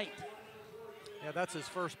floor tonight. Yeah, that's his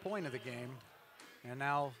first point of the game. And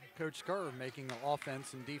now Coach Kerr making the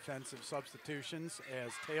offense and defensive substitutions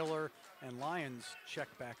as Taylor and Lyons check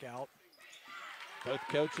back out. Both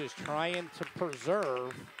coaches trying to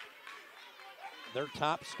preserve their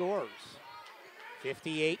top scores.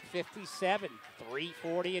 58-57,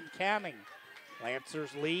 3:40 and counting. Lancers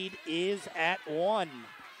lead is at 1.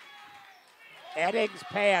 Eddings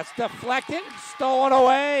pass, deflected and stolen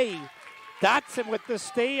away. Dotson with the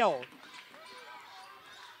steal.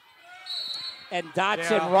 And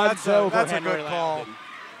Dotson runs over that's Henry a good call. Loudon.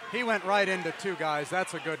 He went right into 2 guys.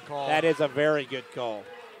 That's a good call. That is a very good call.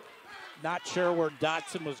 Not sure where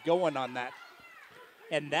Dotson was going on that.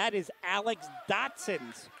 And that is Alex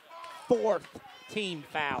Dotson's 4th team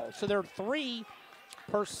foul. So there are 3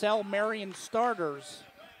 Purcell Marion starters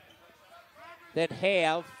that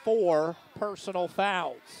have 4 personal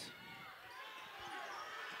fouls.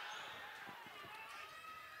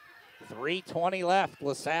 3:20 left.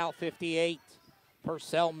 LaSalle 58.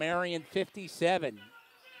 Purcell Marion 57.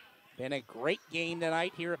 Been a great game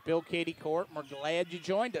tonight here at Bill Cady Court. We're glad you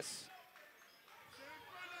joined us.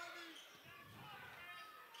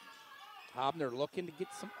 Hobner looking to get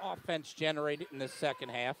some offense generated in the second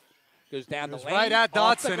half. Goes down the lane. Right at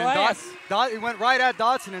Dotson. And he went right at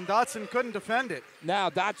Dotson, and Dotson couldn't defend it.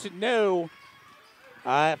 Now Dotson knew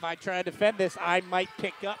if I try to defend this, I might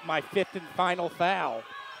pick up my 5th and final foul.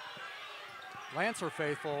 Lancer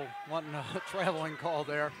faithful wanting a traveling call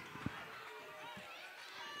there.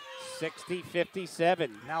 60-57.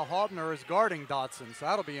 Now Hobner is guarding Dotson, so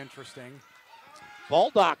that'll be interesting.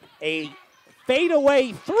 Baldock, a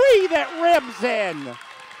fadeaway 3 that rims in.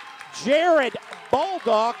 Jared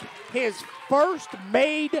Baldock, his first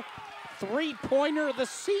made three-pointer of the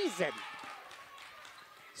season.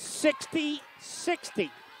 60-60.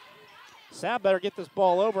 Salle better get this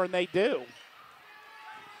ball over, and they do.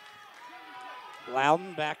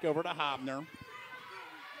 Loudon back over to Hobner.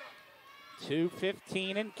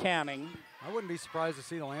 2:15 and counting. I wouldn't be surprised to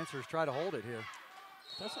see the Lancers try to hold it here.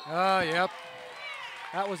 Yep.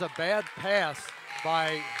 That was a bad pass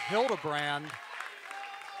by Hildebrand,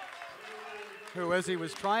 who, as he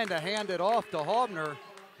was trying to hand it off to Hobner,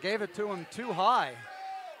 gave it to him too high.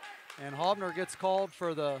 And Hobner gets called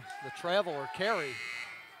for the travel or carry.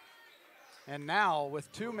 And now,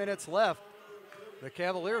 with 2 minutes left, the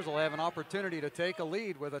Cavaliers will have an opportunity to take a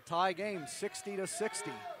lead with a tie game,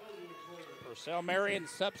 60-60. Purcell Marion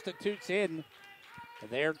substitutes in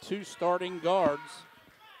their two starting guards,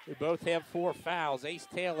 who both have 4 fouls, Ace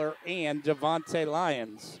Taylor and Javante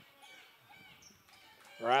Lyons.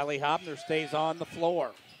 Riley Hobner stays on the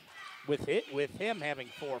floor with him having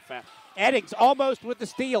 4 fouls. Eddings almost with the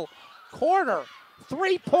steal. Corner,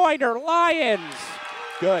 three-pointer, Lions.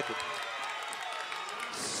 Good.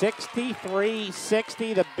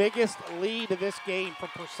 63-60, the biggest lead of this game for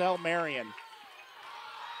Purcell Marion.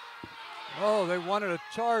 Oh, they wanted a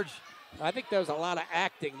charge. I think there was a lot of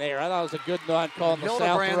acting there. I thought it was a good non-call, and the South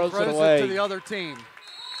Hildebrand throws it away. to the other team.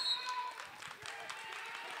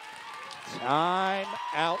 Time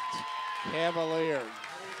out, Cavaliers.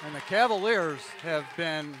 And the Cavaliers have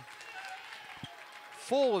been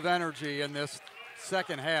full of energy in this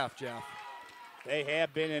second half, Jeff. They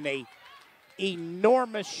have been in a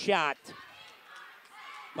enormous shot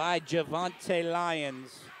by Javante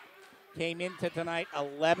Lyons. Came into tonight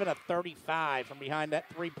 11 of 35 from behind that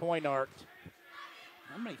three-point arc.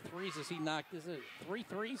 How many threes has he knocked? Is it 3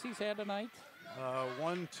 threes he's had tonight?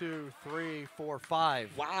 1, 2, 3, 4,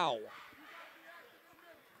 5. Wow.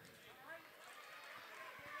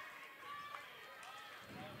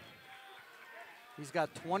 He's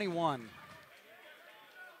got 21.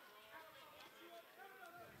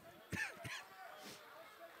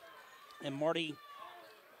 And Marty,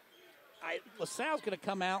 LaSalle's going to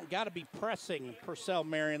come out and got to be pressing Purcell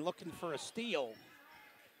Marion, looking for a steal.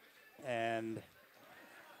 And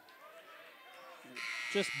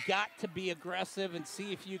just got to be aggressive and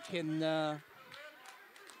see if you can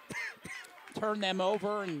turn them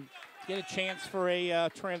over and get a chance for a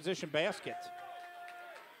transition basket.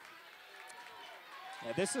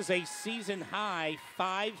 Now, this is a season-high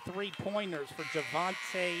 5 3-pointers for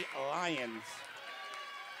Javante Lyons.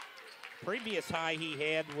 Previous high he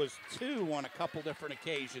had was 2 on a couple different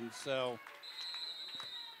occasions, so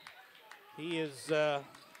he is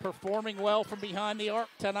performing well from behind the arc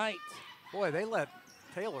tonight. Boy, they let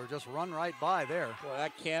Taylor just run right by there. Well,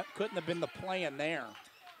 that couldn't have been the plan there.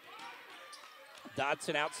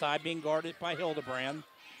 Dotson outside being guarded by Hildebrand.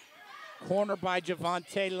 Corner by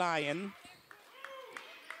Javante Lyon.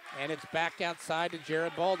 And it's back outside to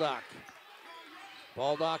Jared Baldock.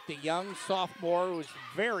 Baldock, the young sophomore, who has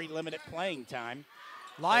very limited playing time.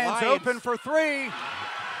 Lyons open for 3.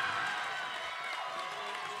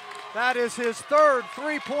 That is his 3rd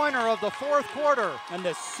three-pointer of the 4th quarter. And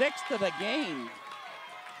the 6th of the game.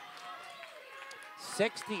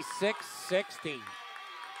 66-60.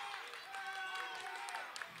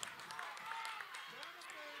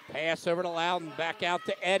 Pass over to Loudon, back out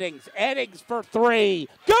to Eddings. Eddings for 3.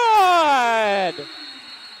 Good!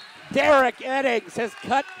 Derek Eddings has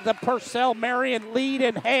cut the Purcell Marion lead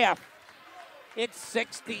in half. It's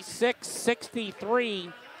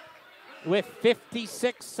 66-63 with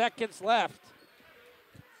 56 seconds left.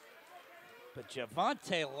 But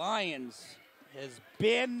Javante Lyons has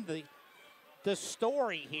been the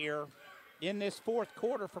story here in this 4th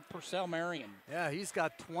quarter for Purcell Marion. Yeah, he's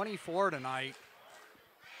got 24 tonight.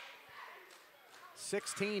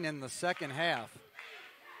 16 in the second half.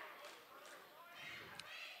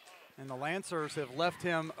 And the Lancers have left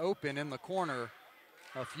him open in the corner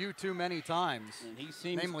a few too many times, and he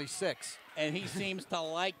seems, namely 6. And he seems to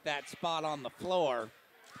like that spot on the floor.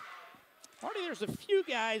 Marty, there's a few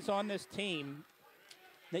guys on this team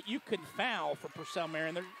that you could foul for Purcell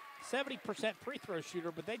Marion. They're 70% free throw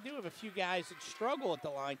shooter, but they do have a few guys that struggle at the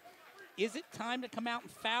line. Is it time to come out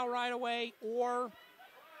and foul right away, or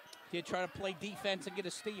do you try to play defense and get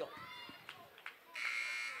a steal?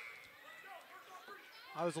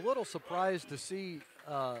 I was a little surprised to see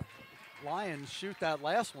Lions shoot that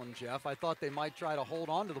last one, Jeff. I thought they might try to hold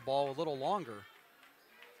on to the ball a little longer.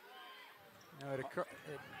 You know,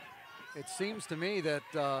 it seems to me that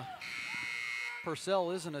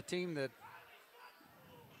Purcell isn't a team that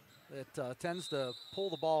tends to pull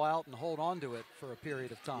the ball out and hold on to it for a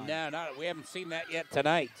period of time. No, we haven't seen that yet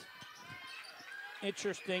tonight.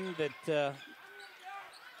 Interesting that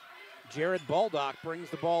Jared Baldock brings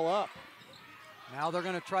the ball up. Now they're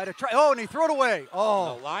going to try. Oh, and he threw it away.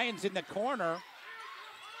 Oh. The Lions in the corner.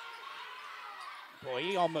 Boy,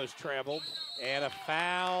 he almost traveled. And a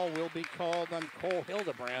foul will be called on Cole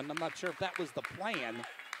Hildebrand. I'm not sure if that was the plan,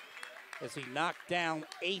 as he knocked down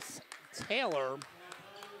Ace Taylor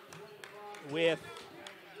with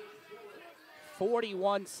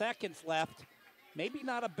 41 seconds left. Maybe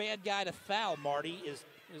not a bad guy to foul, Marty. As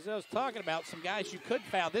I was talking about, some guys you could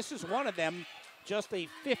foul. This is one of them, just a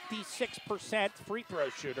 56% free throw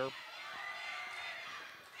shooter.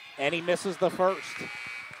 And he misses the first.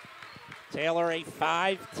 Taylor, a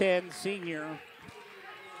 5'10 senior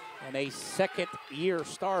and a second-year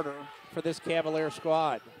starter for this Cavalier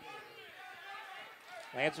squad.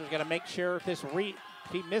 Lancers going to make sure if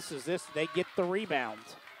he misses this, they get the rebound.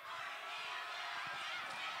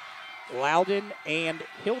 Loudon and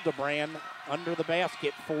Hildebrand under the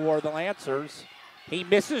basket for the Lancers. He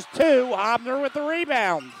misses two. Hobner with the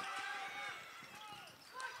rebound.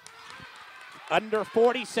 Under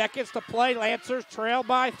 40 seconds to play. Lancers trail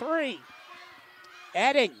by 3.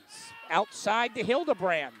 Eddings outside to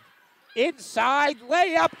Hildebrand. Inside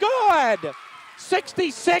layup, good.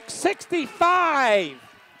 66-65.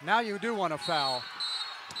 Now you do want to foul.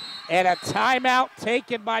 And a timeout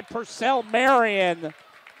taken by Purcell Marion.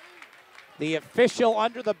 The official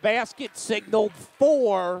under the basket signaled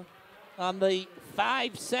 4 on the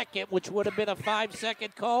 5-second, which would have been a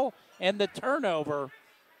 5-second call, and the turnover.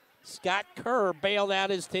 Scott Kerr bailed out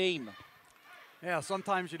his team. Yeah,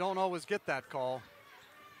 sometimes you don't always get that call.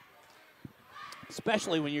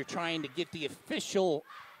 Especially when you're trying to get the official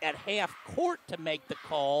at half court to make the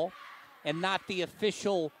call and not the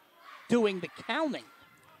official doing the counting.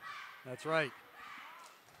 That's right.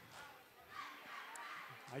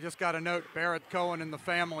 I just got a note, Barrett Cohen and the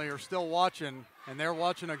family are still watching, and they're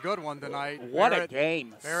watching a good one tonight. What a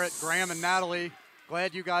game. Barrett, Graham, and Natalie,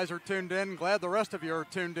 glad you guys are tuned in. Glad the rest of you are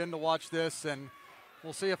tuned in to watch this, and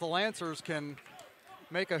we'll see if the Lancers can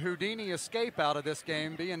make a Houdini escape out of this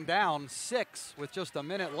game, being down 6 with just a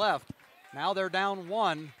minute left. Now they're down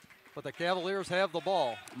 1, but the Cavaliers have the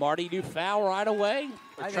ball. Marty, do foul right away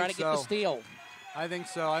or try to get the steal? I think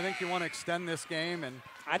so. I think you want to extend this game, and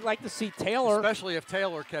I'd like to see Taylor. Especially if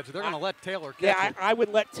Taylor catches. They're going to let Taylor catch it. Yeah, I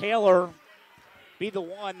would let Taylor be the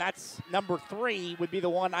one. That's number 3 would be the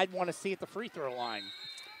one I'd want to see at the free throw line.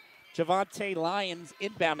 Javante Lyons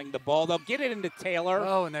inbounding the ball. They'll get it into Taylor.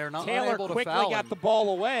 Oh, and they're not Taylor able to quickly foul got him. the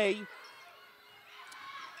ball away.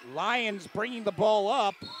 Lyons bringing the ball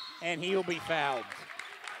up, and he will be fouled.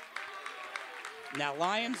 Now,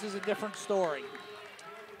 Lyons is a different story.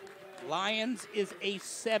 Lyons is a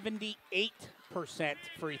 78%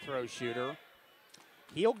 free throw shooter.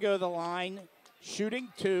 He'll go to the line shooting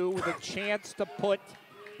 2 with a chance to put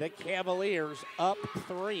the Cavaliers up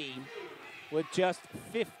 3 with just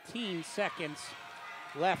 15 seconds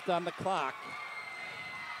left on the clock.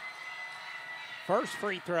 First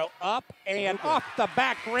free throw up and off the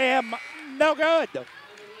back rim. No good.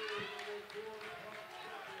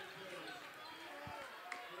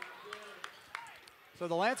 So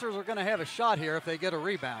the Lancers are going to have a shot here if they get a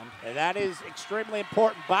rebound. And that is extremely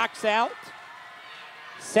important. Box out.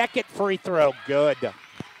 Second free throw, good.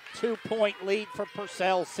 2-point lead for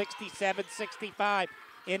Purcell, 67-65.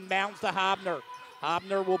 Inbounds to Hobner.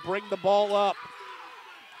 Hobner will bring the ball up.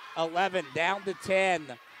 11 down to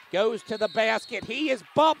 10. Goes to the basket. He is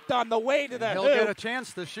bumped on the way to the hoop. He'll get a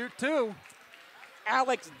chance to shoot 2.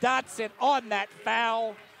 Alex Dotson on that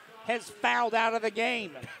foul has fouled out of the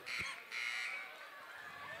game.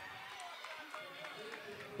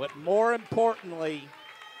 But more importantly,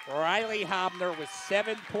 Riley Hobner with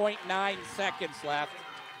 7.9 seconds left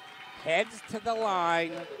heads to the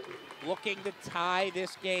line looking to tie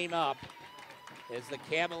this game up as the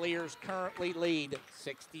Cavaliers currently lead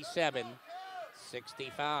 67-65.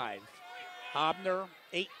 Hobner,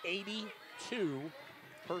 82%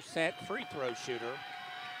 free throw shooter.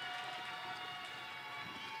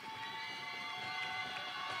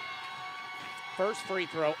 First free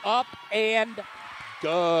throw up and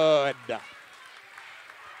good.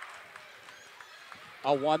 A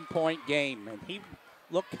 1-point game. And he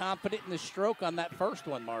looked confident in the stroke on that first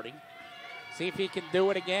one, Marty. See if he can do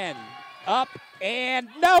it again. Up and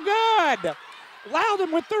no good.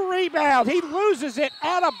 Loudon with the rebound. He loses it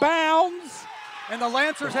out of bounds. And the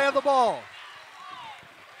Lancers have the ball.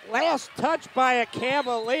 Last touch by a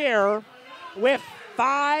Cavalier with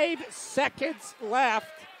 5 seconds left.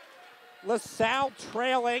 LaSalle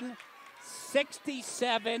trailing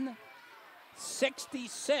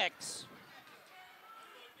 67-66.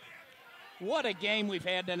 What a game we've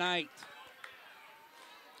had tonight.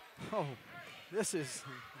 Oh, this is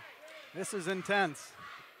This is intense.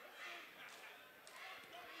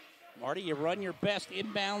 Marty, you run your best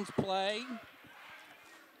inbounds play,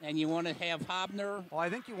 and you want to have Hobner. Well, I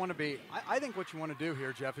think you want to be. I think what you want to do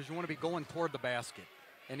here, Jeff, is you want to be going toward the basket,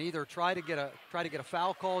 and either try to get a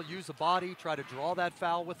foul call, use the body, try to draw that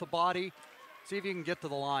foul with the body, see if you can get to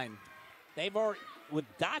the line. They've already, with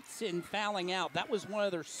Dotson fouling out, that was one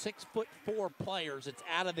of their 6'4" players that's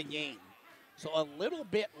out of the game. So a little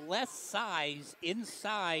bit less size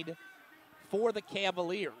inside for the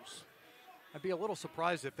Cavaliers. I'd be a little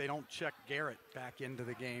surprised if they don't check Garrett back into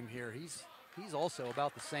the game here. He's also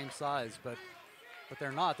about the same size, but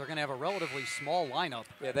they're not. They're going to have a relatively small lineup.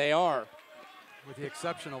 Yeah, they are. With the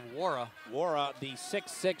exception of Wara. Wara, the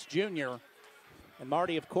 6'6" junior. And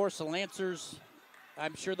Marty, of course, the Lancers,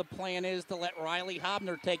 I'm sure the plan is to let Riley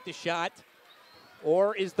Hobner take the shot.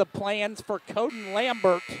 Or is the plans for Coden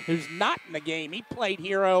Lambert, who's not in the game? He played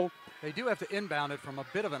hero. They do have to inbound it from a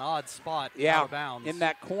bit of an odd spot Yeah, out of bounds. In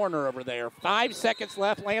that corner over there. 5 seconds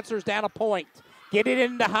left. Lancers down a point. Get it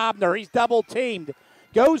into Hobner. He's double-teamed.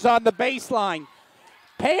 Goes on the baseline.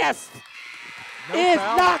 Pass is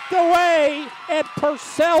knocked away, and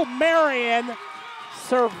Purcell Marion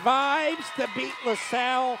survives to beat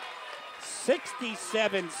LaSalle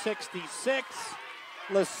 67-66.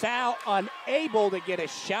 LaSalle unable to get a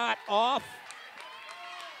shot off,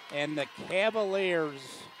 and the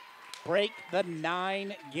Cavaliers break the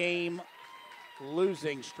 9-game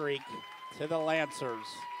losing streak to the Lancers.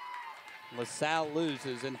 LaSalle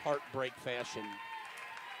loses in heartbreak fashion.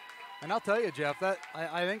 And I'll tell you, Jeff, that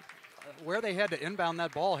I think where they had to inbound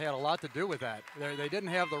that ball had a lot to do with that. They didn't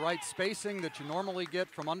have the right spacing that you normally get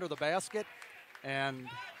from under the basket. And,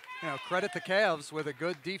 credit the Cavs with a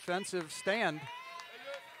good defensive stand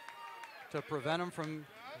to prevent them from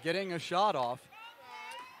getting a shot off.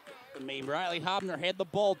 I mean, Riley Hobner had the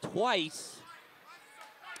ball twice,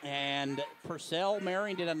 and Purcell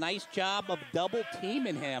Marion did a nice job of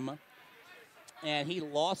double-teaming him, and he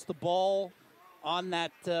lost the ball on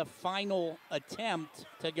that final attempt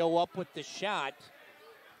to go up with the shot,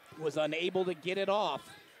 was unable to get it off.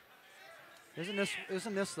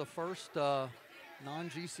 Isn't this the first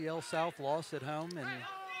non-GCL South loss at home in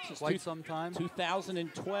quite some time?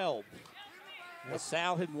 2012.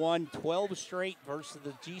 LaSalle had won 12 straight versus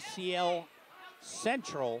the GCL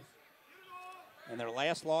Central, and their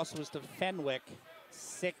last loss was to Fenwick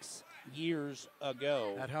 6 years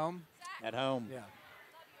ago. At home? At home. Yeah.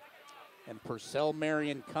 And Purcell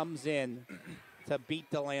Marion comes in to beat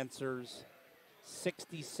the Lancers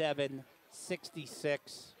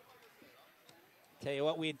 67-66. Tell you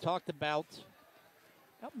what, we had talked about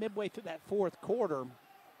midway through that fourth quarter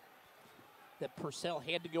that Purcell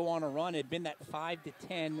had to go on a run. It had been that 5 to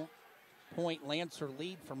 10 point Lancer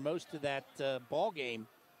lead for most of that ball game,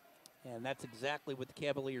 and that's exactly what the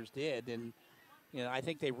Cavaliers did. And I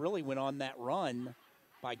think they really went on that run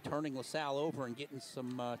by turning LaSalle over and getting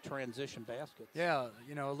some transition baskets. Yeah,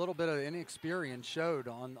 a little bit of inexperience showed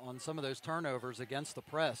on some of those turnovers against the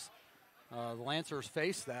press. The Lancers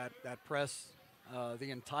faced that press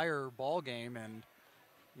the entire ball game, and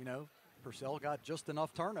Purcell got just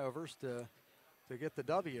enough turnovers to get the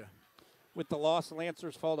W. With the loss, the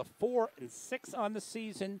Lancers fall to 4-6 on the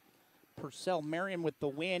season. Purcell Marion with the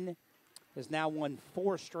win has now won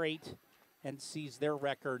 4 straight and sees their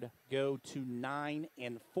record go to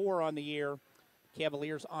 9-4 on the year.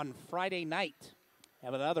 Cavaliers on Friday night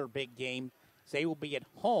have another big game. They will be at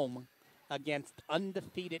home against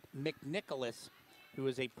undefeated McNicholas, who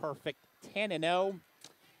is a perfect 10-0.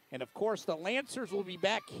 And, of course, the Lancers will be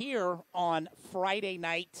back here on Friday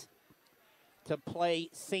night to play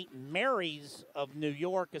St. Mary's of New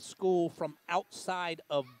York, a school from outside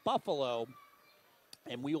of Buffalo.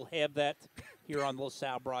 And we will have that here on the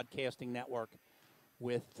LaSalle Broadcasting Network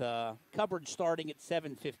with coverage starting at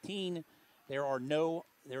 7:15. There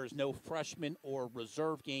is no freshman or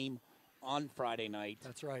reserve game on Friday night.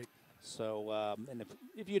 That's right. So, and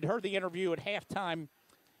if you'd heard the interview at halftime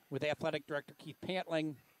with Athletic Director Keith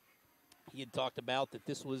Pantling, he had talked about that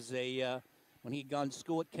this was when he had gone to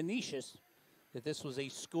school at Canisius, that this was a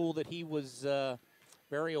school that he was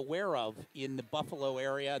very aware of in the Buffalo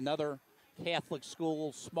area, another Catholic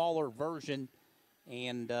school, smaller version,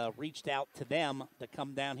 and reached out to them to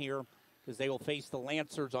come down here because they will face the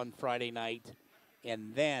Lancers on Friday night,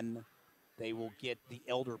 and then they will get the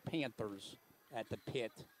Elder Panthers at the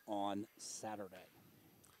Pit on Saturday.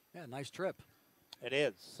 Yeah, nice trip. It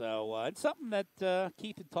is. So it's something that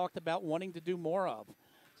Keith had talked about wanting to do more of.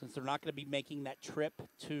 Since they're not going to be making that trip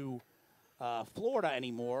to Florida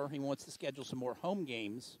anymore, he wants to schedule some more home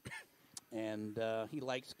games. And he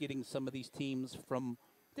likes getting some of these teams from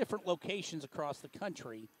different locations across the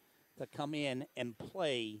country to come in and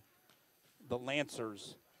play the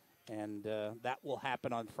Lancers. And that will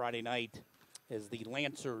happen on Friday night as the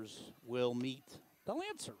Lancers will meet the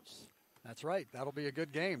Lancers. That's right. That'll be a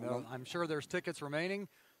good game. I'm sure there's tickets remaining,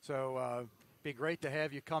 so be great to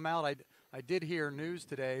have you come out. I did hear news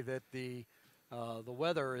today that the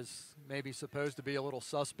weather is maybe supposed to be a little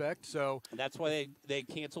suspect, so that's why they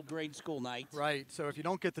canceled grade school night. Right. So if you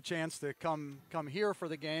don't get the chance to come here for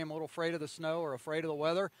the game, a little afraid of the snow or afraid of the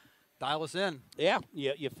weather, dial us in. Yeah,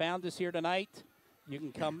 you found us here tonight. You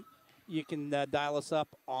can come. You can dial us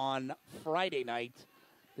up on Friday night.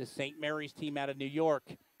 The St. Mary's team out of New York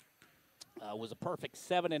was a perfect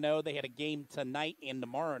 7-0. They had a game tonight and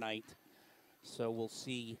tomorrow night. So we'll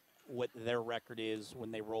see what their record is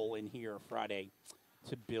when they roll in here Friday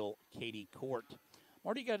to Bill Katie Court.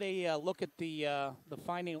 Marty, you got a look at the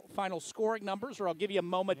final scoring numbers, or I'll give you a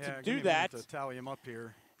moment to do that. To tally them up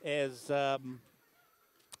here. As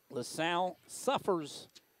LaSalle suffers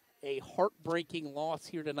a heartbreaking loss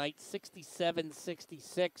here tonight,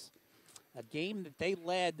 67-66. A game that they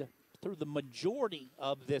led through the majority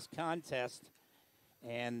of this contest.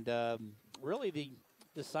 And really the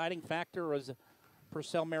deciding factor was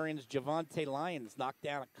Purcell Marion's Javante Lyons knocked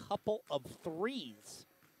down a couple of threes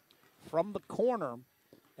from the corner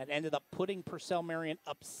that ended up putting Purcell Marion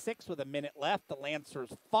up 6 with a minute left. The Lancers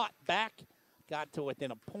fought back, got to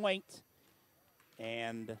within a point,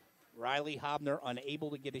 and Riley Hobner unable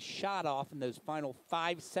to get a shot off in those final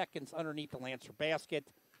 5 seconds underneath the Lancer basket.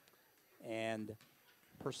 And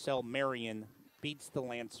Purcell Marion beats the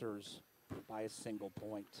Lancers by a single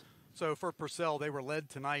point. So for Purcell, they were led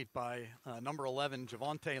tonight by number 11,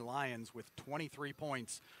 Javante Lyons, with 23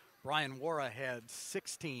 points. Brian Wara had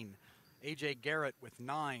 16. A.J. Garrett with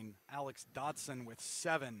 9. Alex Dodson with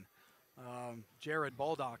 7. Jared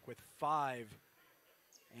Baldock with 5.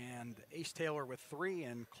 And Ace Taylor with 3.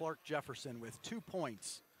 And Clark Jefferson with 2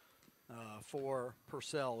 points for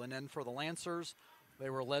Purcell. And then for the Lancers, they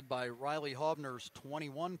were led by Riley Hobner's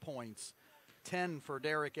 21 points. 10 for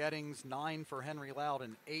Derek Eddings, 9 for Henry Loud,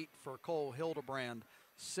 and 8 for Cole Hildebrand.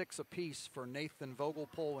 6 apiece for Nathan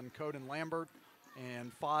Vogelpohl and Coden Lambert,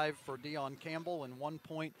 and 5 for Dion Campbell, and 1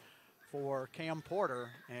 point for Cam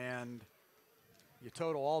Porter. And you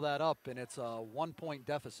total all that up, and it's a 1-point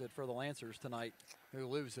deficit for the Lancers tonight, who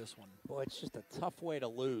lose this one. Well, it's just a tough way to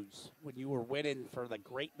lose when you were winning for the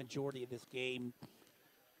great majority of this game.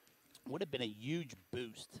 Would have been a huge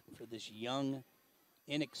boost for this young,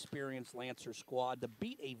 inexperienced Lancer squad to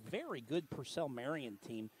beat a very good Purcell Marion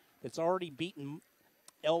team that's already beaten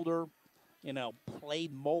Elder,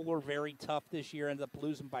 played Moeller very tough this year, ended up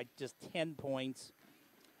losing by just 10 points.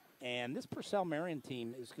 And this Purcell Marion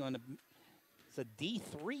team is it's a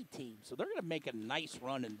D3 team, so they're going to make a nice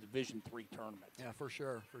run in the Division III tournament. Yeah, for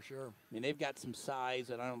sure, for sure. I mean, they've got some size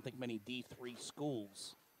that I don't think many D3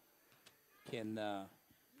 schools can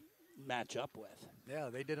match up with. Yeah,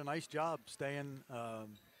 they did a nice job staying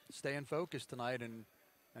focused tonight and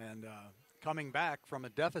coming back from a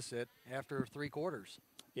deficit after 3 quarters.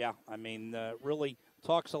 Yeah, I mean, really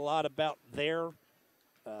talks a lot about their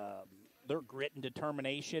grit and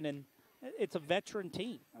determination, and it's a veteran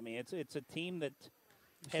team. I mean, it's a team that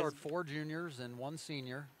had 4 juniors and 1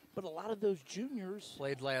 senior. But a lot of those juniors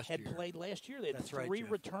played last year. They had 3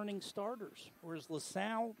 returning starters, whereas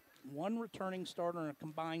LaSalle, 1 returning starter and a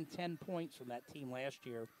combined 10 points from that team last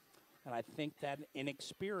year. And I think that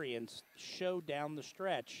inexperience showed down the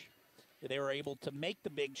stretch. They were able to make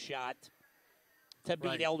the big shot to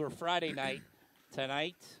beat Elder Friday night.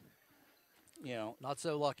 Tonight, not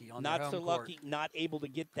so lucky on their home court. Not so lucky, not able to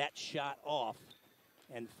get that shot off,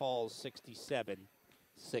 and falls 67-66.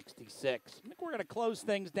 I think we're going to close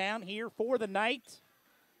things down here for the night.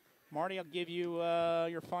 Marty, I'll give you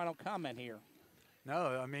your final comment here.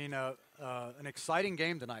 No, I mean an exciting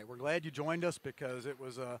game tonight. We're glad you joined us because it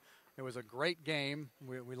was a great game.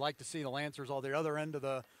 We like to see the Lancers on the other end of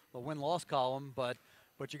the win-loss column, but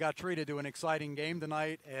you got treated to an exciting game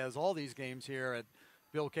tonight, as all these games here at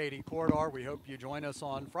Bill Katie Court are. We hope you join us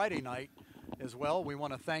on Friday night as well. We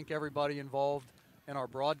want to thank everybody involved in our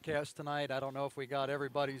broadcast tonight. I don't know if we got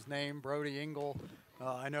everybody's name. Brody Engel,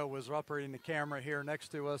 I know, was operating the camera here next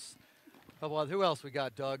to us. Who else we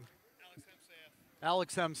got, Doug?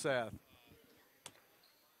 Alex Hemsath.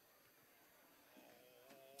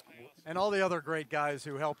 And all the other great guys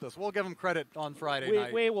who helped us. We'll give them credit on Friday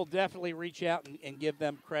night. We will definitely reach out and give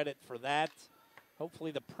them credit for that.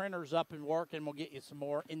 Hopefully the printer's up and working. We'll get you some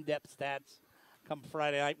more in-depth stats come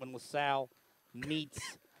Friday night when LaSalle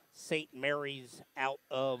meets St. Mary's out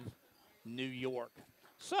of New York.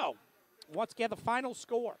 So, once again, the final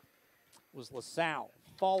score was LaSalle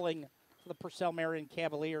falling to the Purcell Marion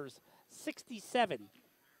Cavaliers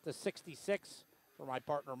 67-66. For my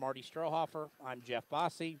partner, Marty Strohoffer, I'm Jeff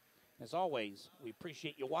Bossy. As always, we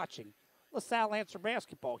appreciate you watching LaSalle Answer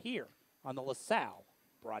Basketball here on the LaSalle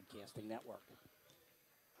Broadcasting Network.